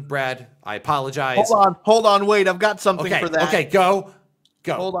ranting, Brad. I apologize. Hold on. Wait, I've got something for that. Okay, go.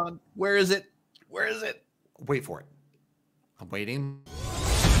 Hold on. Where is it? Wait for it. I'm waiting.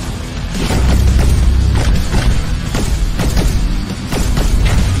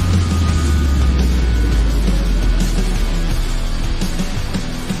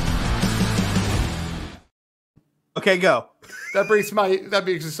 Okay, go. That makes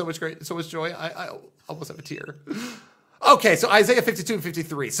me so much joy. I almost have a tear. Okay, so Isaiah 52 and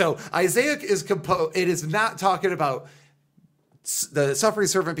 53. So Isaiah is composed. It is not talking about the suffering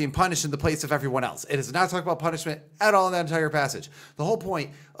servant being punished in the place of everyone else. It is not talking about punishment at all in that entire passage. The whole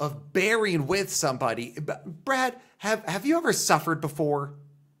point of bearing with somebody. Brad, have you ever suffered before?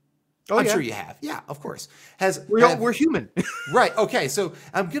 Oh, I'm yeah. sure you have. Yeah, of course. We're human. Right. Okay. So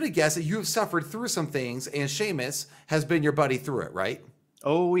I'm going to guess that you've suffered through some things, and Seamus has been your buddy through it, right?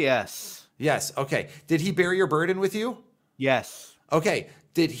 Oh, yes. Yes. Okay. Did he bear your burden with you? Yes. Okay.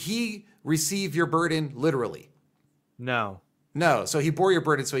 Did he receive your burden literally? No. No. So he bore your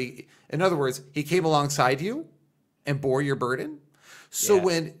burden. So in other words, he came alongside you and bore your burden. So Yeah.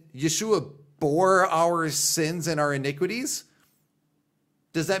 when Yeshua bore our sins and our iniquities,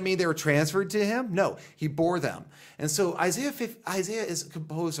 does that mean they were transferred to him? No, he bore them. And so Isaiah is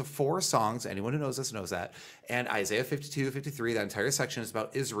composed of 4 songs. Anyone who knows this knows that. And Isaiah 52, 53, that entire section is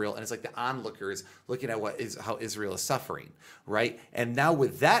about Israel. And it's like the onlookers looking at how Israel is suffering, right? And now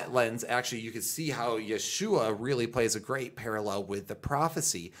with that lens, actually, you can see how Yeshua really plays a great parallel with the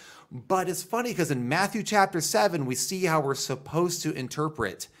prophecy. But it's funny because in Matthew chapter 7, we see how we're supposed to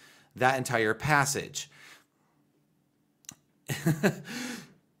interpret that entire passage.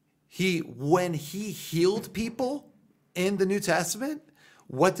 When he healed people in the New Testament,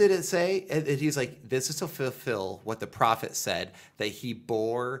 what did it say? And he's like, this is to fulfill what the prophet said, that he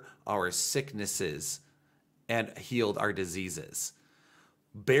bore our sicknesses and healed our diseases.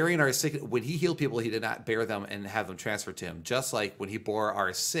 Bearing our sickness, when he healed people, he did not bear them and have them transferred to him. Just like when he bore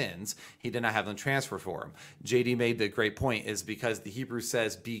our sins, he did not have them transferred for him. JD made the great point is because the Hebrew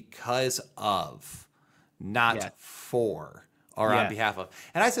says because of, not for. Or on behalf of.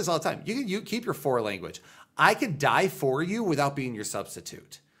 And I say this all the time. You keep your for language. I could die for you without being your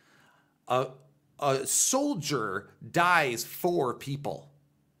substitute. A soldier dies for people,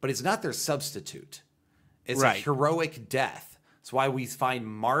 but it's not their substitute. It's a heroic death. That's why we find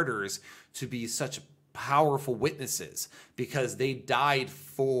martyrs to be such powerful witnesses, because they died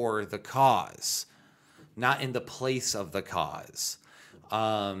for the cause, not in the place of the cause.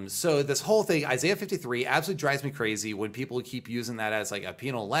 So this whole thing, Isaiah 53, absolutely drives me crazy when people keep using that as like a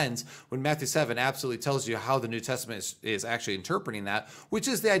penal lens, when Matthew 7 absolutely tells you how the New Testament is actually interpreting that, which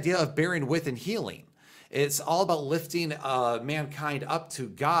is the idea of bearing with and healing. It's all about lifting mankind up to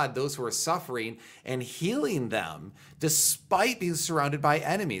God, those who are suffering, and healing them despite being surrounded by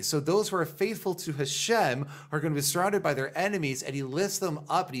enemies. So those who are faithful to Hashem are going to be surrounded by their enemies, and he lifts them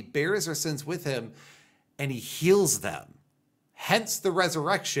up and he bears their sins with him and he heals them. Hence the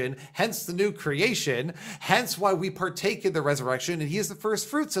resurrection, hence the new creation, hence why we partake in the resurrection, and he is the first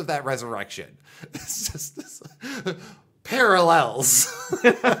fruits of that resurrection. It's just this parallels.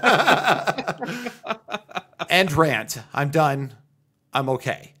 End rant. I'm done. I'm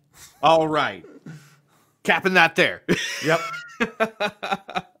okay. All right. Capping that there. Yep.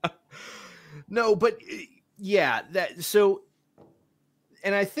 No, but yeah, so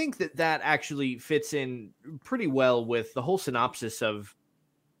and I think that actually fits in pretty well with the whole synopsis of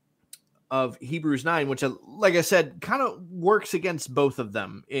Hebrews 9, which, like I said, kind of works against both of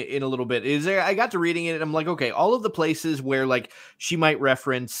them in a little bit. I got to reading it and I'm like, okay, all of the places where like she might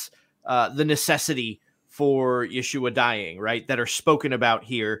reference the necessity for Yeshua dying, right, that are spoken about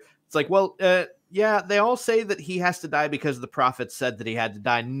here. It's like, well, yeah, they all say that he has to die because the prophet said that he had to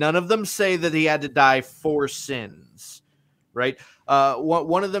die. None of them say that he had to die for sins, right?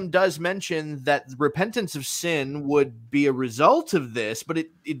 One of them does mention that repentance of sin would be a result of this, but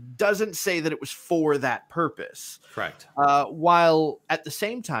it doesn't say that it was for that purpose. Correct. While at the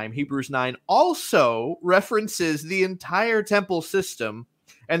same time, Hebrews 9 also references the entire temple system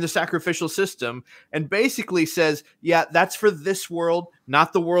and the sacrificial system, and basically says, yeah, that's for this world,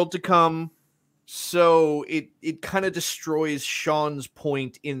 not the world to come. So it kind of destroys Sean's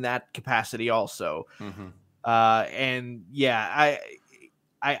point in that capacity also. Mm-hmm. And yeah,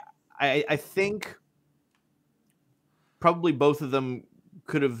 I think probably both of them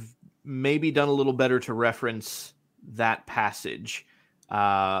could have maybe done a little better to reference that passage,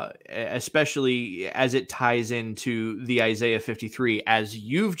 especially as it ties into the Isaiah 53 as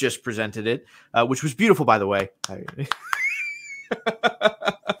you've just presented it, which was beautiful, by the way.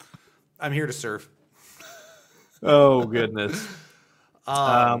 I'm here to serve. Oh, goodness.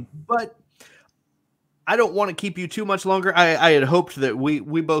 But I don't want to keep you too much longer. I had hoped that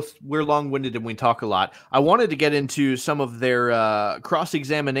we're long-winded and we talk a lot. I wanted to get into some of their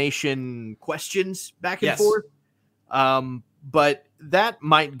cross-examination questions back and forth. But that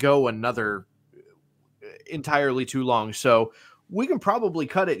might go another entirely too long. So we can probably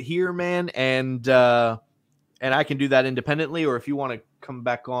cut it here, man, and and I can do that independently, or if you want to come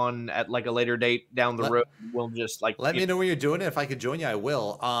back on at like a later date down the road, we'll just like let me know when you're doing it. If I could join you, I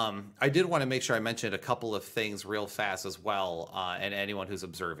will. I did want to make sure I mentioned a couple of things real fast as well, and anyone who's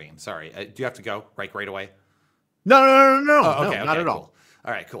observing. Sorry, do you have to go right away? No, Oh, okay, not at cool. all.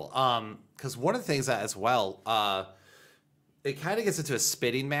 All right, cool. Because one of the things that as well, it kind of gets into a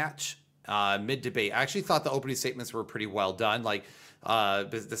spitting match mid debate. I actually thought the opening statements were pretty well done. Like,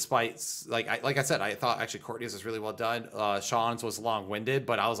 despite like I said, I thought actually Courtney's was really well done. Sean's was long winded,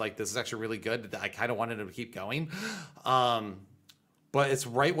 but I was like, this is actually really good. I kind of wanted him to keep going. But it's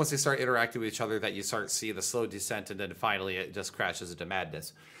right once they start interacting with each other that you start to see the slow descent, and then finally it just crashes into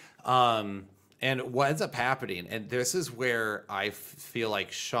madness. And what ends up happening, and this is where I feel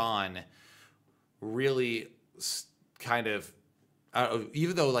like Sean really kind of,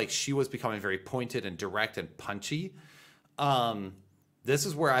 even though like she was becoming very pointed and direct and punchy, this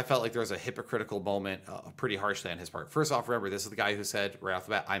is where I felt like there was a hypocritical moment, pretty harshly on his part. First off, remember, this is the guy who said right off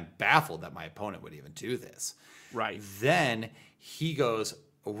the bat, I'm baffled that my opponent would even do this. Right. Then he goes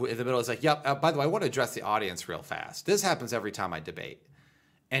in the middle, it's like, yep, by the way, I want to address the audience real fast. This happens every time I debate.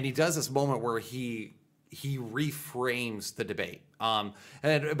 And he does this moment where he reframes the debate. And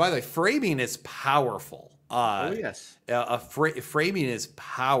by the way, framing is powerful. Oh, yes. Framing is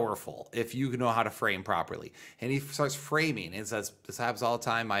powerful if you know how to frame properly. And he starts framing and says, this happens all the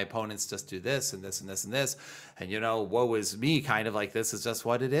time. My opponents just do this and this and this and this. And, woe is me, kind of like, this is just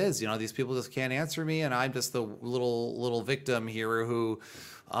what it is. These people just can't answer me. And I'm just the little victim here who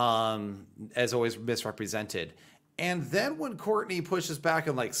is always misrepresented. And then when Courtney pushes back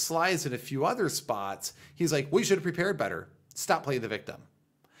and like slides in a few other spots, he's like, we should have prepared better. Stop playing the victim.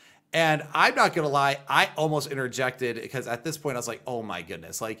 And I'm not going to lie, I almost interjected because at this point I was like, oh my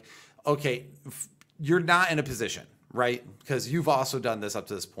goodness. Like, okay, you're not in a position, right? Because you've also done this up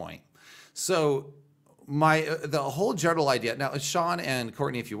to this point. So the whole general idea, now Sean and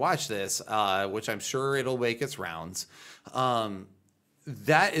Courtney, if you watch this, which I'm sure it'll make its rounds,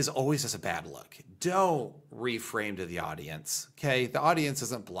 that is always just a bad look. Don't reframe to the audience. Okay. The audience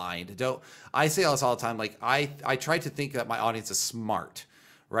isn't blind. I say this all the time. Like I try to think that my audience is smart,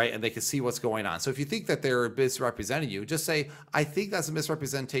 right? And they can see what's going on. So if you think that they're misrepresenting you, just say, I think that's a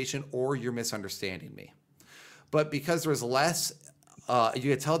misrepresentation or you're misunderstanding me. But because there's less,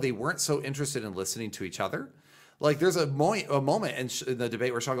 you could tell they weren't so interested in listening to each other. Like there's a moment in the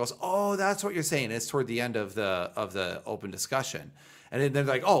debate where Sean goes, oh, that's what you're saying. It's toward the end of the open discussion. And then they're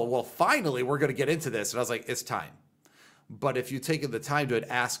like, oh, well, finally, we're going to get into this. And I was like, it's time. But if you'd taken the time to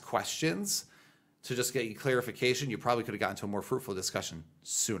ask questions to just get clarification, you probably could have gotten to a more fruitful discussion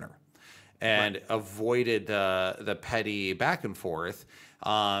sooner and avoided the petty back and forth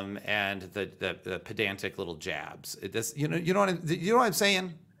and the pedantic little jabs. You know what I'm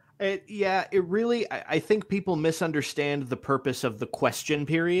saying? It really, I think people misunderstand the purpose of the question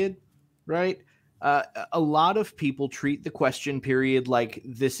period, right? A lot of people treat the question period like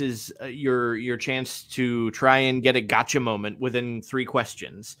this is your chance to try and get a gotcha moment within 3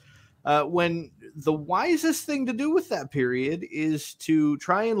 questions. When the wisest thing to do with that period is to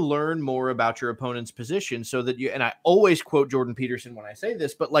try and learn more about your opponent's position so that and I always quote Jordan Peterson when I say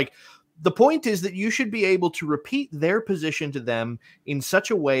this, but like the point is that you should be able to repeat their position to them in such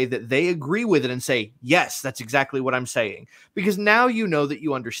a way that they agree with it and say, yes, that's exactly what I'm saying. Because now you know that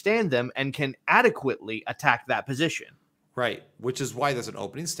you understand them and can adequately attack that position. Right. Which is why there's an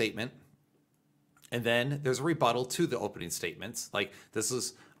opening statement. And then there's a rebuttal to the opening statements. Like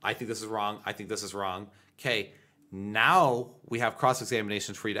I think this is wrong. I think this is wrong. Okay. Now we have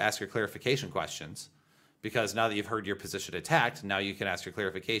cross-examinations for you to ask your clarification questions. Because now that you've heard your position attacked, now you can ask your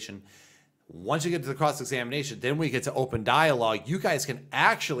clarification. Once you get to the cross-examination, then we get to open dialogue. You guys can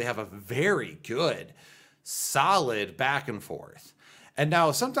actually have a very good, solid back and forth. And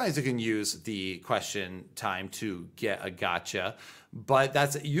now sometimes you can use the question time to get a gotcha, but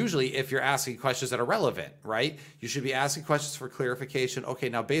that's usually if you're asking questions that are relevant, right? You should be asking questions for clarification. Okay,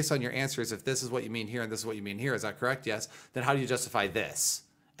 now based on your answers, if this is what you mean here and this is what you mean here, is that correct? Yes. Then how do you justify this?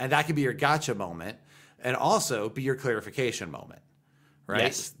 And that could be your gotcha moment and also be your clarification moment, right?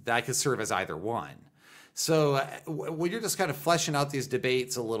 Yes. That could serve as either one. So when you're just kind of fleshing out these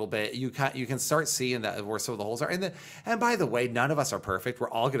debates a little bit, you can start seeing that where some of the holes are. And by the way, none of us are perfect. We're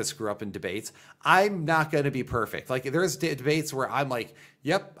all going to screw up in debates. I'm not going to be perfect. Like there's debates where I'm like,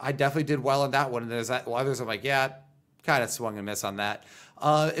 yep, I definitely did well on that one. And there's others I'm like, yeah, kind of swung and miss on that.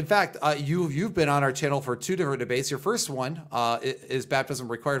 In fact, you've been on our channel for 2 different debates. Your first one is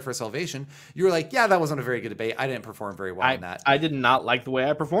baptism required for salvation. You were like, yeah, that wasn't a very good debate. I didn't perform very well in that. I did not like the way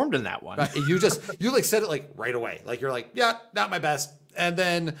I performed in that one. You like said it like right away. Like you're like, yeah, not my best. And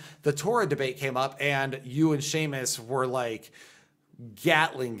then the Torah debate came up, and you and Seamus were like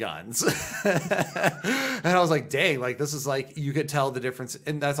Gatling guns. And I was like, dang, like this is like, you could tell the difference.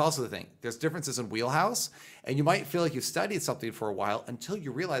 And that's also the thing. There's differences in wheelhouse, and you might feel like you've studied something for a while until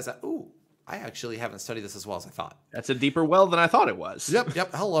you realize that, ooh, I actually haven't studied this as well as I thought. That's a deeper well than I thought it was.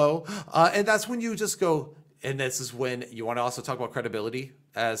 Yep. Hello. And that's when you just go, and this is when you want to also talk about credibility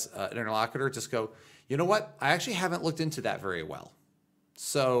as an interlocutor. Just go, you know what? I actually haven't looked into that very well.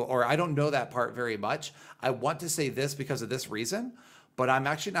 So, or I don't know that part very much. I want to say this because of this reason, but I'm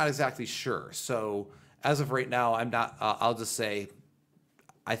actually not exactly sure. So as of right now, I'm not, I'll just say,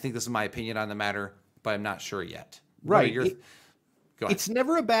 I think this is my opinion on the matter, but I'm not sure yet. Right. Go ahead. It's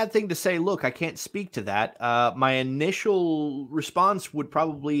never a bad thing to say, look, I can't speak to that. My initial response would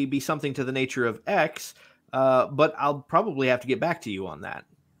probably be something to the nature of X, but I'll probably have to get back to you on that.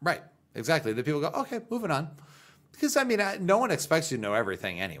 Right. Exactly. The people go, okay, moving on. Because I mean, no one expects you to know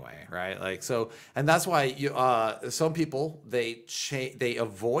everything anyway, right? Like so, and that's why you. Some people they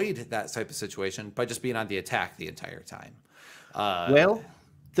avoid that type of situation by just being on the attack the entire time. Well,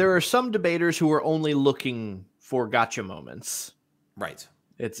 there are some debaters who are only looking for gotcha moments. Right.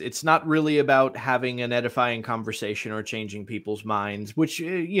 It's not really about having an edifying conversation or changing people's minds, which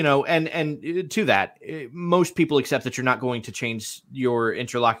you know, and to that, most people accept that you're not going to change your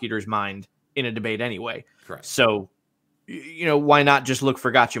interlocutor's mind in a debate anyway. Correct. So, you know, why not just look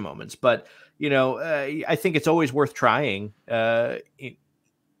for gotcha moments? But, you know, I think it's always worth trying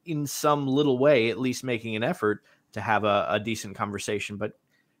in some little way, at least making an effort to have a decent conversation. But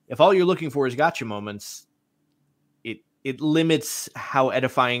if all you're looking for is gotcha moments, it limits how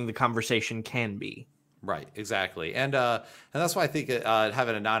edifying the conversation can be. Right, exactly. And that's why I think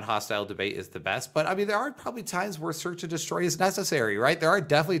having a non-hostile debate is the best. But I mean, there are probably times where search and destroy is necessary, right? There are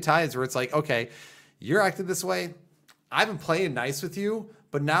definitely times where it's like, okay, you're acting this way. I've been playing nice with you,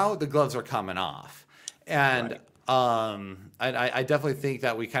 but now the gloves are coming off. And I definitely think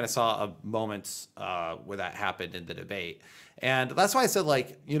that we kind of saw a moment where that happened in the debate. And that's why I said,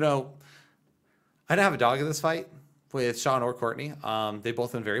 like, you know, I didn't have a dog in this fight with Sean or Courtney. They've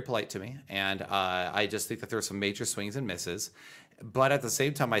both been very polite to me. And I just think that there were some major swings and misses. But at the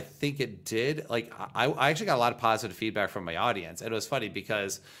same time, I think it did. Like, I actually got a lot of positive feedback from my audience. And it was funny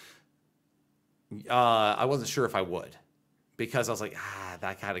because I wasn't sure if I would. Because I was like,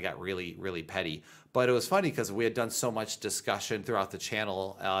 that kind of got really, really petty. But it was funny because we had done so much discussion throughout the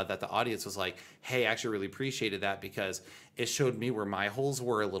channel that the audience was like, hey, I actually really appreciated that because it showed me where my holes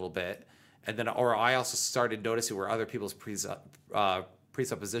were a little bit. And then, or I also started noticing where other people's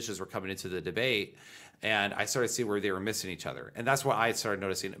presuppositions were coming into the debate. And I started to see where they were missing each other. And that's what I started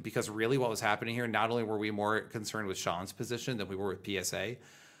noticing. Because really what was happening here, not only were we more concerned with Sean's position than we were with PSA,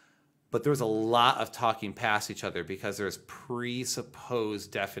 but there was a lot of talking past each other because there's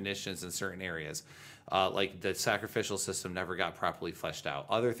presupposed definitions in certain areas. Like the sacrificial system never got properly fleshed out.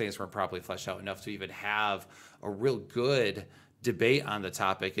 Other things weren't properly fleshed out enough to even have a real good debate on the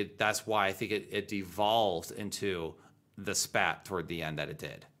topic. That's why I think it devolved into the spat toward the end that it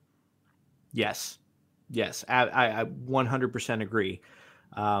did. Yes. I 100% agree.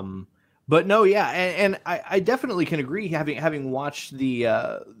 But no, yeah, and I definitely can agree. Having watched the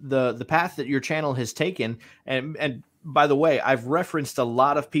path that your channel has taken, and by the way, I've referenced a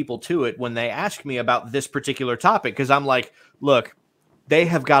lot of people to it when they ask me about this particular topic because I'm like, look, they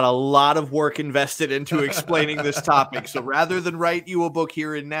have got a lot of work invested into explaining this topic. So rather than write you a book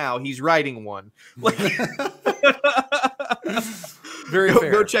here and now, he's writing one. Very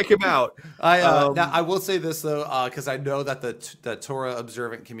fair. Go check him out. Now, I will say this though, because I know that the Torah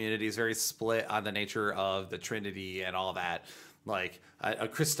observant community is very split on the nature of the Trinity and all that. Like,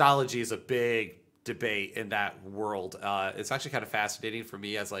 Christology is a big debate in that world. It's actually kind of fascinating for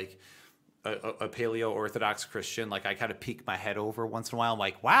me as like a paleo Orthodox Christian. Like, I kind of peek my head over once in a while. I'm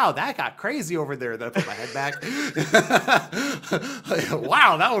like, wow, that got crazy over there. Then I put my head back. Like,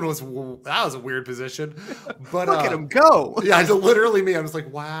 wow, that was a weird position. But look at him go. Yeah, literally me. I'm just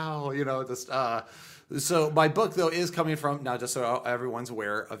like, wow, you know, just so my book though is coming from, now just so everyone's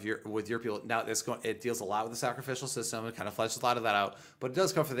aware of your people. Now it deals a lot with the sacrificial system. It kind of fleshes a lot of that out, but it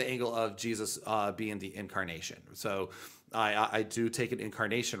does come from the angle of Jesus being the incarnation. So I do take an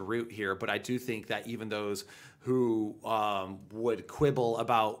incarnation route here, but I do think that even those who would quibble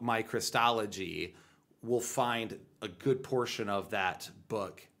about my Christology will find a good portion of that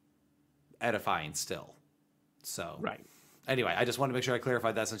book edifying still. So right. Anyway, I just want to make sure I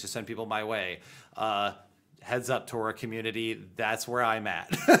clarified that since you send people my way. heads up, Torah community, that's where I'm at.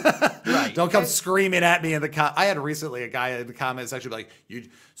 Right. Don't come screaming at me in the I had recently a guy in the comments actually like,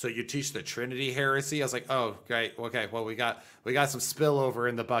 so you teach the Trinity heresy? I was like, oh, great. Okay. Well, we got some spillover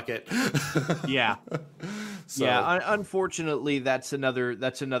in the bucket. Yeah. So, yeah. Unfortunately, that's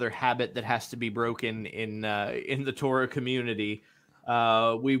another habit that has to be broken in the Torah community.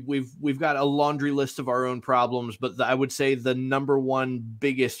 We've got a laundry list of our own problems, but I would say the number one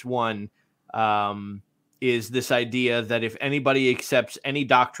biggest one is this idea that if anybody accepts any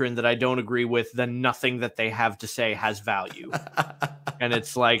doctrine that I don't agree with, then nothing that they have to say has value. And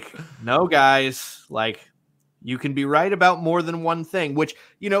it's like, no, guys, like, you can be right about more than one thing, which,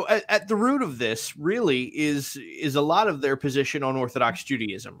 at the root of this really is a lot of their position on Orthodox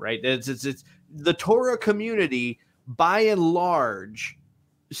Judaism, right? It's the Torah community, by and large,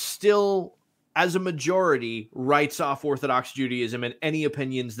 still, as a majority, writes off Orthodox Judaism and any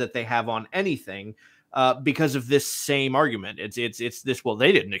opinions that they have on anything because of this same argument. It's this, well,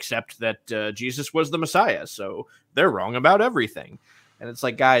 they didn't accept that Jesus was the Messiah, so they're wrong about everything. And it's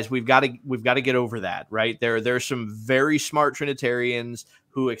like, guys, we've got to get over that, right? There's some very smart Trinitarians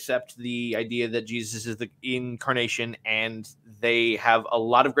who accept the idea that Jesus is the incarnation, and they have a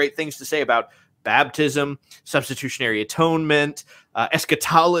lot of great things to say about baptism, substitutionary atonement,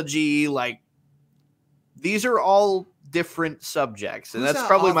 eschatology. Like, these are all different subjects, and that's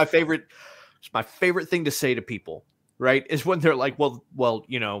probably my favorite. It's my favorite thing to say to people, right? Is when they're like, well,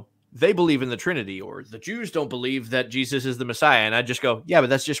 they believe in the Trinity, or the Jews don't believe that Jesus is the Messiah. And I just go, yeah, but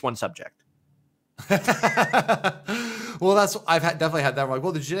that's just one subject. Well, I've definitely had that. I'm like,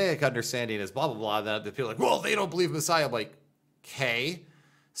 well, the Judaic understanding is blah, blah, blah. That the people are like, well, they don't believe Messiah. I'm like, okay.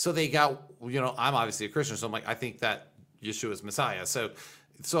 So they got, I'm obviously a Christian. So I'm like, I think that Yeshua is Messiah. So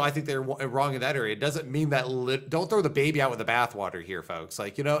I think they're wrong in that area. It doesn't mean that, don't throw the baby out with the bathwater here, folks.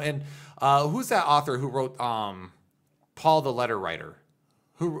 Like, and who's that author who wrote Paul the Letter Writer?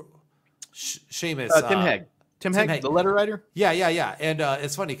 Seamus. Tim Hegg. Tim Hegg, the letter writer? Yeah. And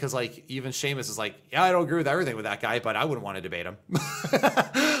it's funny because, like, even Seamus is like, yeah, I don't agree with everything with that guy, but I wouldn't want to debate him.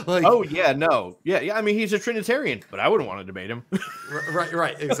 Like, oh, yeah, no. Yeah. I mean, he's a Trinitarian, but I wouldn't want to debate him.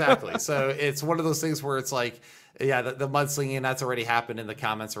 Right. Exactly. So it's one of those things where it's like, yeah, the mudslinging, that's already happened in the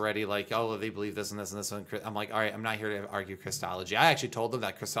comments already. Like, oh, they believe this and this and this. And I'm like, all right, I'm not here to argue Christology. I actually told them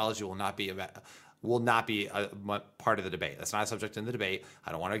that Christology will not be a part of the debate. That's not a subject in the debate.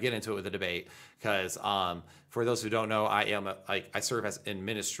 I don't want to get into it with the debate because for those who don't know, I serve in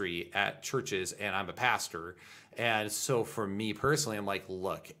ministry at churches, and I'm a pastor. And so for me personally, I'm like,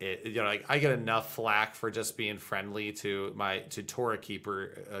 look, I get enough flack for just being friendly to Torah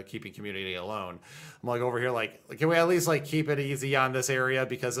keeping community alone. I'm like over here, like, can we at least like keep it easy on this area,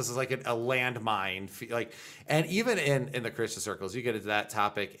 because this is like a landmine. Like, and even in the Christian circles, you get into that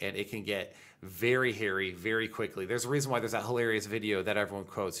topic and it can get very hairy very quickly. There's a reason why there's that hilarious video that everyone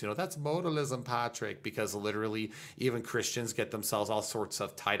quotes, that's modalism, Patrick, because literally even Christians get themselves all sorts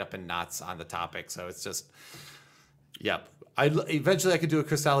of tied up in knots on the topic. So it's just, yep. Eventually I could do a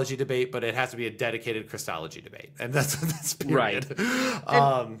Christology debate, but it has to be a dedicated Christology debate. And that's period.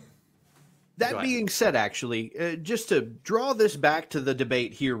 Right. That being said, actually, just to draw this back to the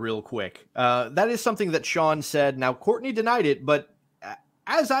debate here real quick, that is something that Sean said. Now, Courtney denied it, but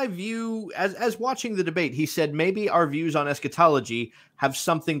as watching the debate, he said maybe our views on eschatology have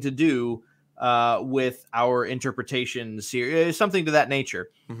something to do with our interpretations here, something to that nature.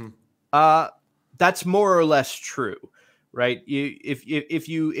 Mm-hmm. That's more or less true, right? If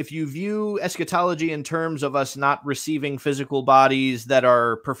you view eschatology in terms of us not receiving physical bodies that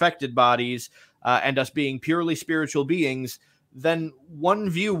are perfected bodies and us being purely spiritual beings, then one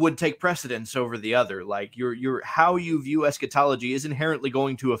view would take precedence over the other. Like your how you view eschatology is inherently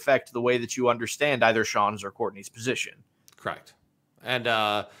going to affect the way that you understand either Sean's or Courtney's position. Correct. And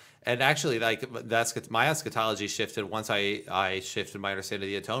actually, like, my eschatology shifted once I shifted my understanding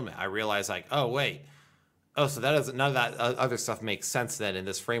of the atonement. I realized, like, so that doesn't, none of that other stuff makes sense then in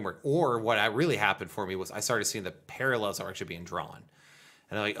this framework. Or what really happened for me was I started seeing the parallels that were actually being drawn.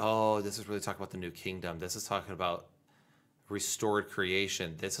 And I'm like, oh, this is really talking about the new kingdom. This is talking about restored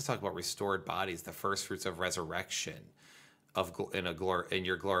creation. This is talking about restored bodies, the first fruits of resurrection in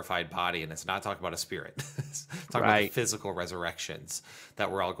your glorified body. And it's not talking about a spirit. It's talking about the physical resurrections that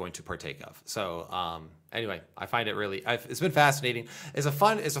we're all going to partake of. So anyway, I find it really, it's been fascinating. It's a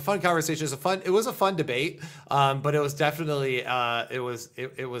fun conversation. It was a fun debate, but it was definitely, it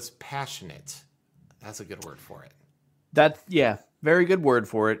was passionate. That's a good word for it. Very good word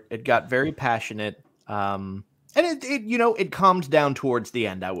for it. It got very passionate. And it calmed down towards the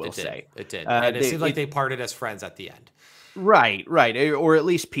end, I will say. It did. And it seemed like they parted as friends at the end. Right, or at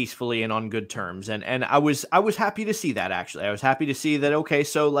least peacefully and on good terms. And I was happy to see that, actually. I was happy to see that. Okay,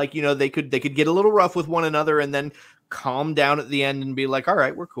 so like, they could get a little rough with one another and then calm down at the end and be like, all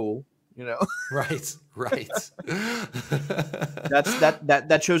right, we're cool. Right.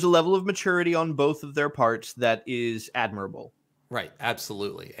 That shows a level of maturity on both of their parts that is admirable. Right,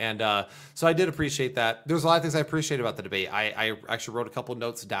 absolutely. And so I did appreciate that. There's a lot of things I appreciate about the debate. I actually wrote a couple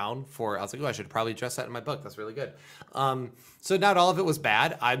notes down I was like, oh, I should probably address that in my book. That's really good. So not all of it was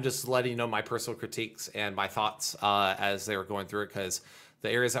bad. I'm just letting you know my personal critiques and my thoughts as they were going through it, because the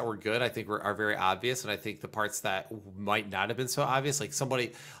areas that were good, I think are very obvious. And I think the parts that might not have been so obvious, like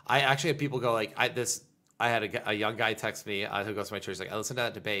I actually had people go like, I had a young guy text me who goes to my church, like, I listened to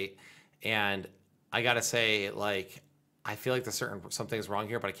that debate and I got to say, like, I feel like there's some things wrong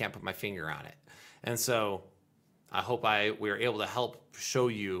here, but I can't put my finger on it. And so I hope we were able to help show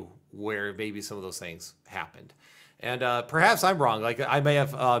you where maybe some of those things happened. And perhaps I'm wrong. Like, I may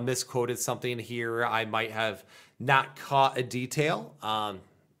have misquoted something here. I might have not caught a detail.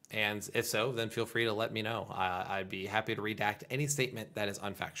 And if so, then feel free to let me know. I'd be happy to redact any statement that is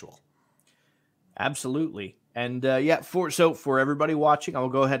unfactual. Absolutely. And for everybody watching, I'll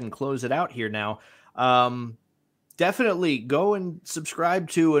go ahead and close it out here now. Definitely go and subscribe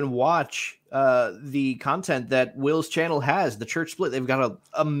to and watch the content that Will's channel has, the Church Split. They've got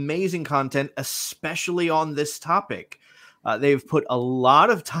amazing content, especially on this topic. They've put a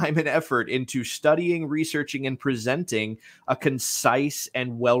lot of time and effort into studying, researching, and presenting a concise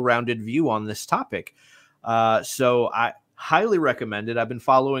and well-rounded view on this topic. So I highly recommend it. I've been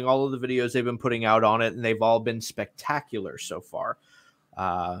following all of the videos they've been putting out on it, and they've all been spectacular so far.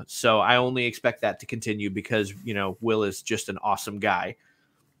 So I only expect that to continue because, Will is just an awesome guy.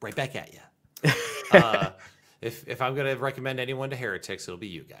 Right back at you. If I'm going to recommend anyone to heretics, it'll be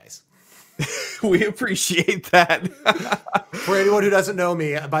you guys. We appreciate that. For anyone who doesn't know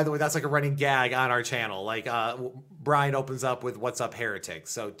me, by the way, that's like a running gag on our channel. Like, Brian opens up with "What's up, heretics?"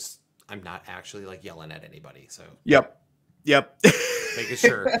 So I'm not actually like yelling at anybody. So Yep. Making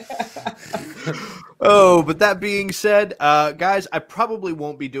sure. Oh, but that being said, guys, I probably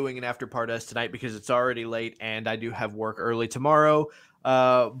won't be doing an after partes tonight because it's already late and I do have work early tomorrow.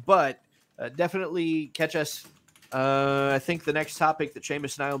 But definitely catch us. I think the next topic that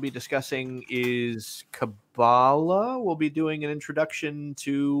Seamus and I will be discussing is Kabbalah. We'll be doing an introduction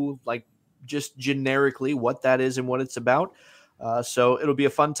to, like, just generically what that is and what it's about. So it'll be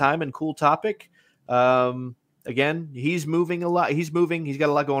a fun time and cool topic. Again, he's moving a lot. He's got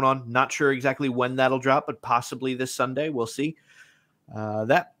a lot going on. Not sure exactly when that'll drop, but possibly this Sunday. We'll see.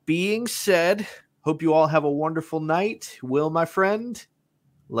 That being said, hope you all have a wonderful night. Will, my friend,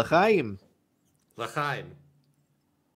 L'chaim. L'chaim.